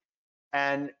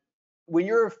 And when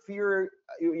you're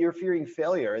fearing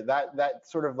failure, that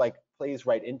sort of like plays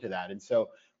right into that. And so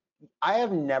I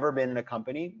have never been in a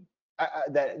company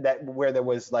that where there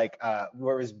was like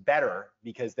where it was better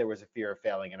because there was a fear of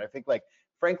failing. And I think like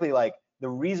frankly, like the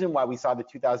reason why we saw the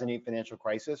 2008 financial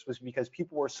crisis was because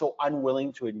people were so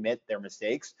unwilling to admit their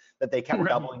mistakes that they kept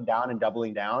doubling down and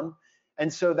doubling down.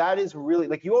 And so that is really,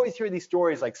 like, you always hear these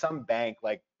stories, like some bank,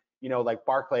 like, you know, like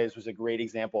Barclays was a great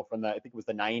example from I think it was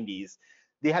the 90s.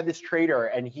 They had this trader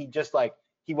and he just like,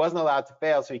 he wasn't allowed to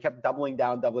fail. So he kept doubling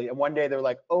down. And one day they're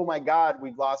like, oh my God,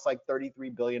 we've lost like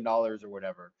 $33 billion or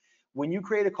whatever. When you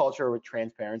create a culture with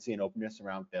transparency and openness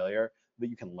around failure, that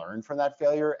you can learn from that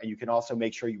failure, and you can also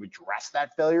make sure you address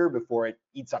that failure before it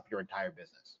eats up your entire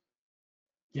business.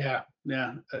 Yeah,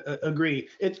 agree.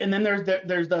 And then there's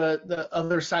the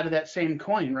other side of that same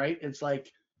coin, right? It's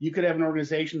like you could have an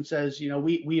organization that says, you know,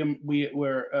 we're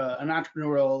an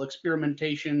entrepreneurial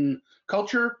experimentation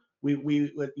culture.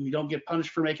 We don't get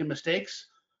punished for making mistakes.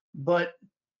 But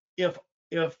if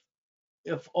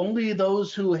only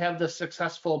those who have the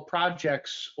successful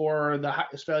projects or the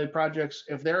highest value projects,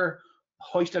 if they're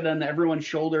hoisted on everyone's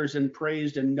shoulders and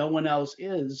praised and no one else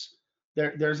is,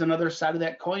 there's another side of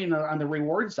that coin on the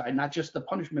reward side, not just the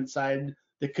punishment side,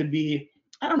 that could be,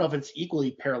 I don't know if it's equally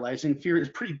paralyzing. Fear is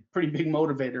pretty big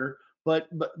motivator, but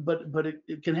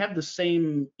it can have the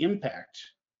same impact.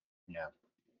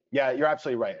 Yeah, you're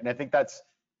absolutely right. And I think that's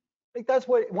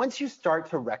what, once you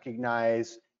start to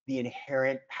recognize the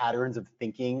inherent patterns of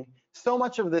thinking, so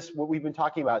much of this, what we've been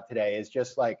talking about today, is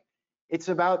just like, it's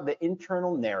about the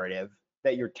internal narrative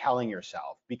that you're telling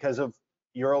yourself because of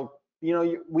your, you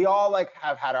know, we all like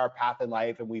have had our path in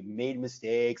life and we've made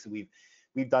mistakes and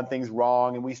we've done things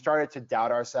wrong and we started to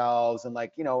doubt ourselves, and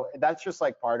like, you know, that's just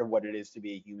like part of what it is to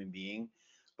be a human being.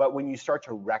 But when you start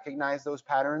to recognize those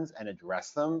patterns and address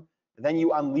them, then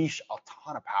you unleash a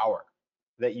ton of power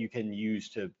that you can use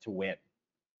to win.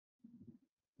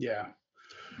 Yeah.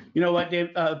 You know what,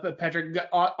 Dave, Patrick,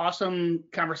 awesome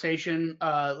conversation.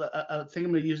 I think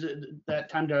I'm going to use that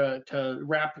time to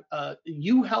wrap.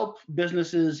 You help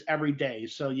businesses every day.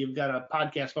 So you've got a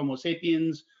podcast, Homo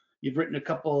Sapiens. You've written a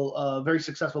couple very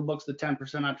successful books, The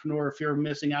 10% Entrepreneur, Fear of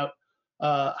Missing Out.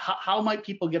 How might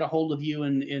people get a hold of you,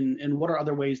 and what are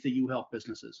other ways that you help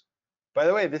businesses? By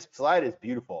the way, this slide is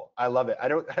beautiful. I love it.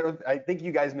 I think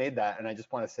you guys made that, and I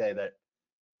just want to say that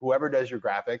whoever does your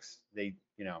graphics, they,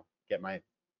 get my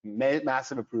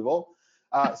massive approval.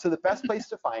 So the best place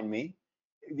to find me,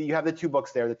 you have the 2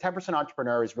 books there. The 10%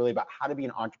 Entrepreneur is really about how to be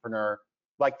an entrepreneur,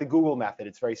 like the Google method.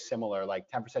 It's very similar, like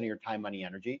 10% of your time, money,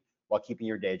 energy, while keeping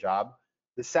your day job.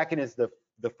 The second is the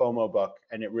FOMO book,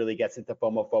 and it really gets into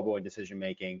FOMO, FOBO, and decision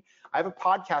making. I have a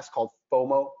podcast called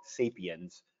FOMO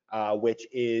Sapiens, which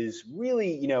is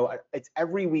really, it's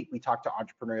every week we talk to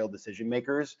entrepreneurial decision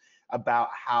makers about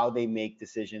how they make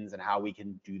decisions and how we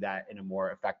can do that in a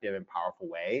more effective and powerful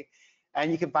way. And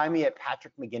you can find me at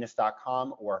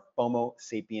patrickmcginnis.com or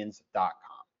FOMOsapiens.com.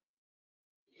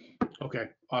 Okay,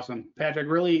 awesome. Patrick,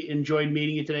 really enjoyed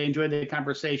meeting you today, enjoyed the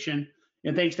conversation.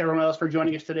 And thanks to everyone else for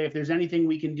joining us today. If there's anything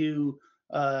we can do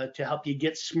to help you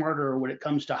get smarter when it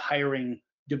comes to hiring,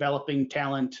 developing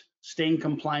talent, staying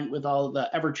compliant with all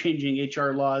the ever-changing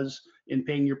HR laws and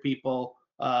paying your people,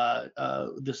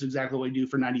 this is exactly what we do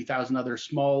for 90,000 other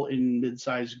small and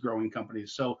mid-sized growing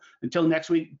companies. So until next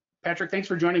week, Patrick, thanks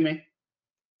for joining me.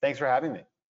 Thanks for having me.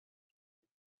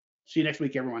 See you next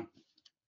week, everyone.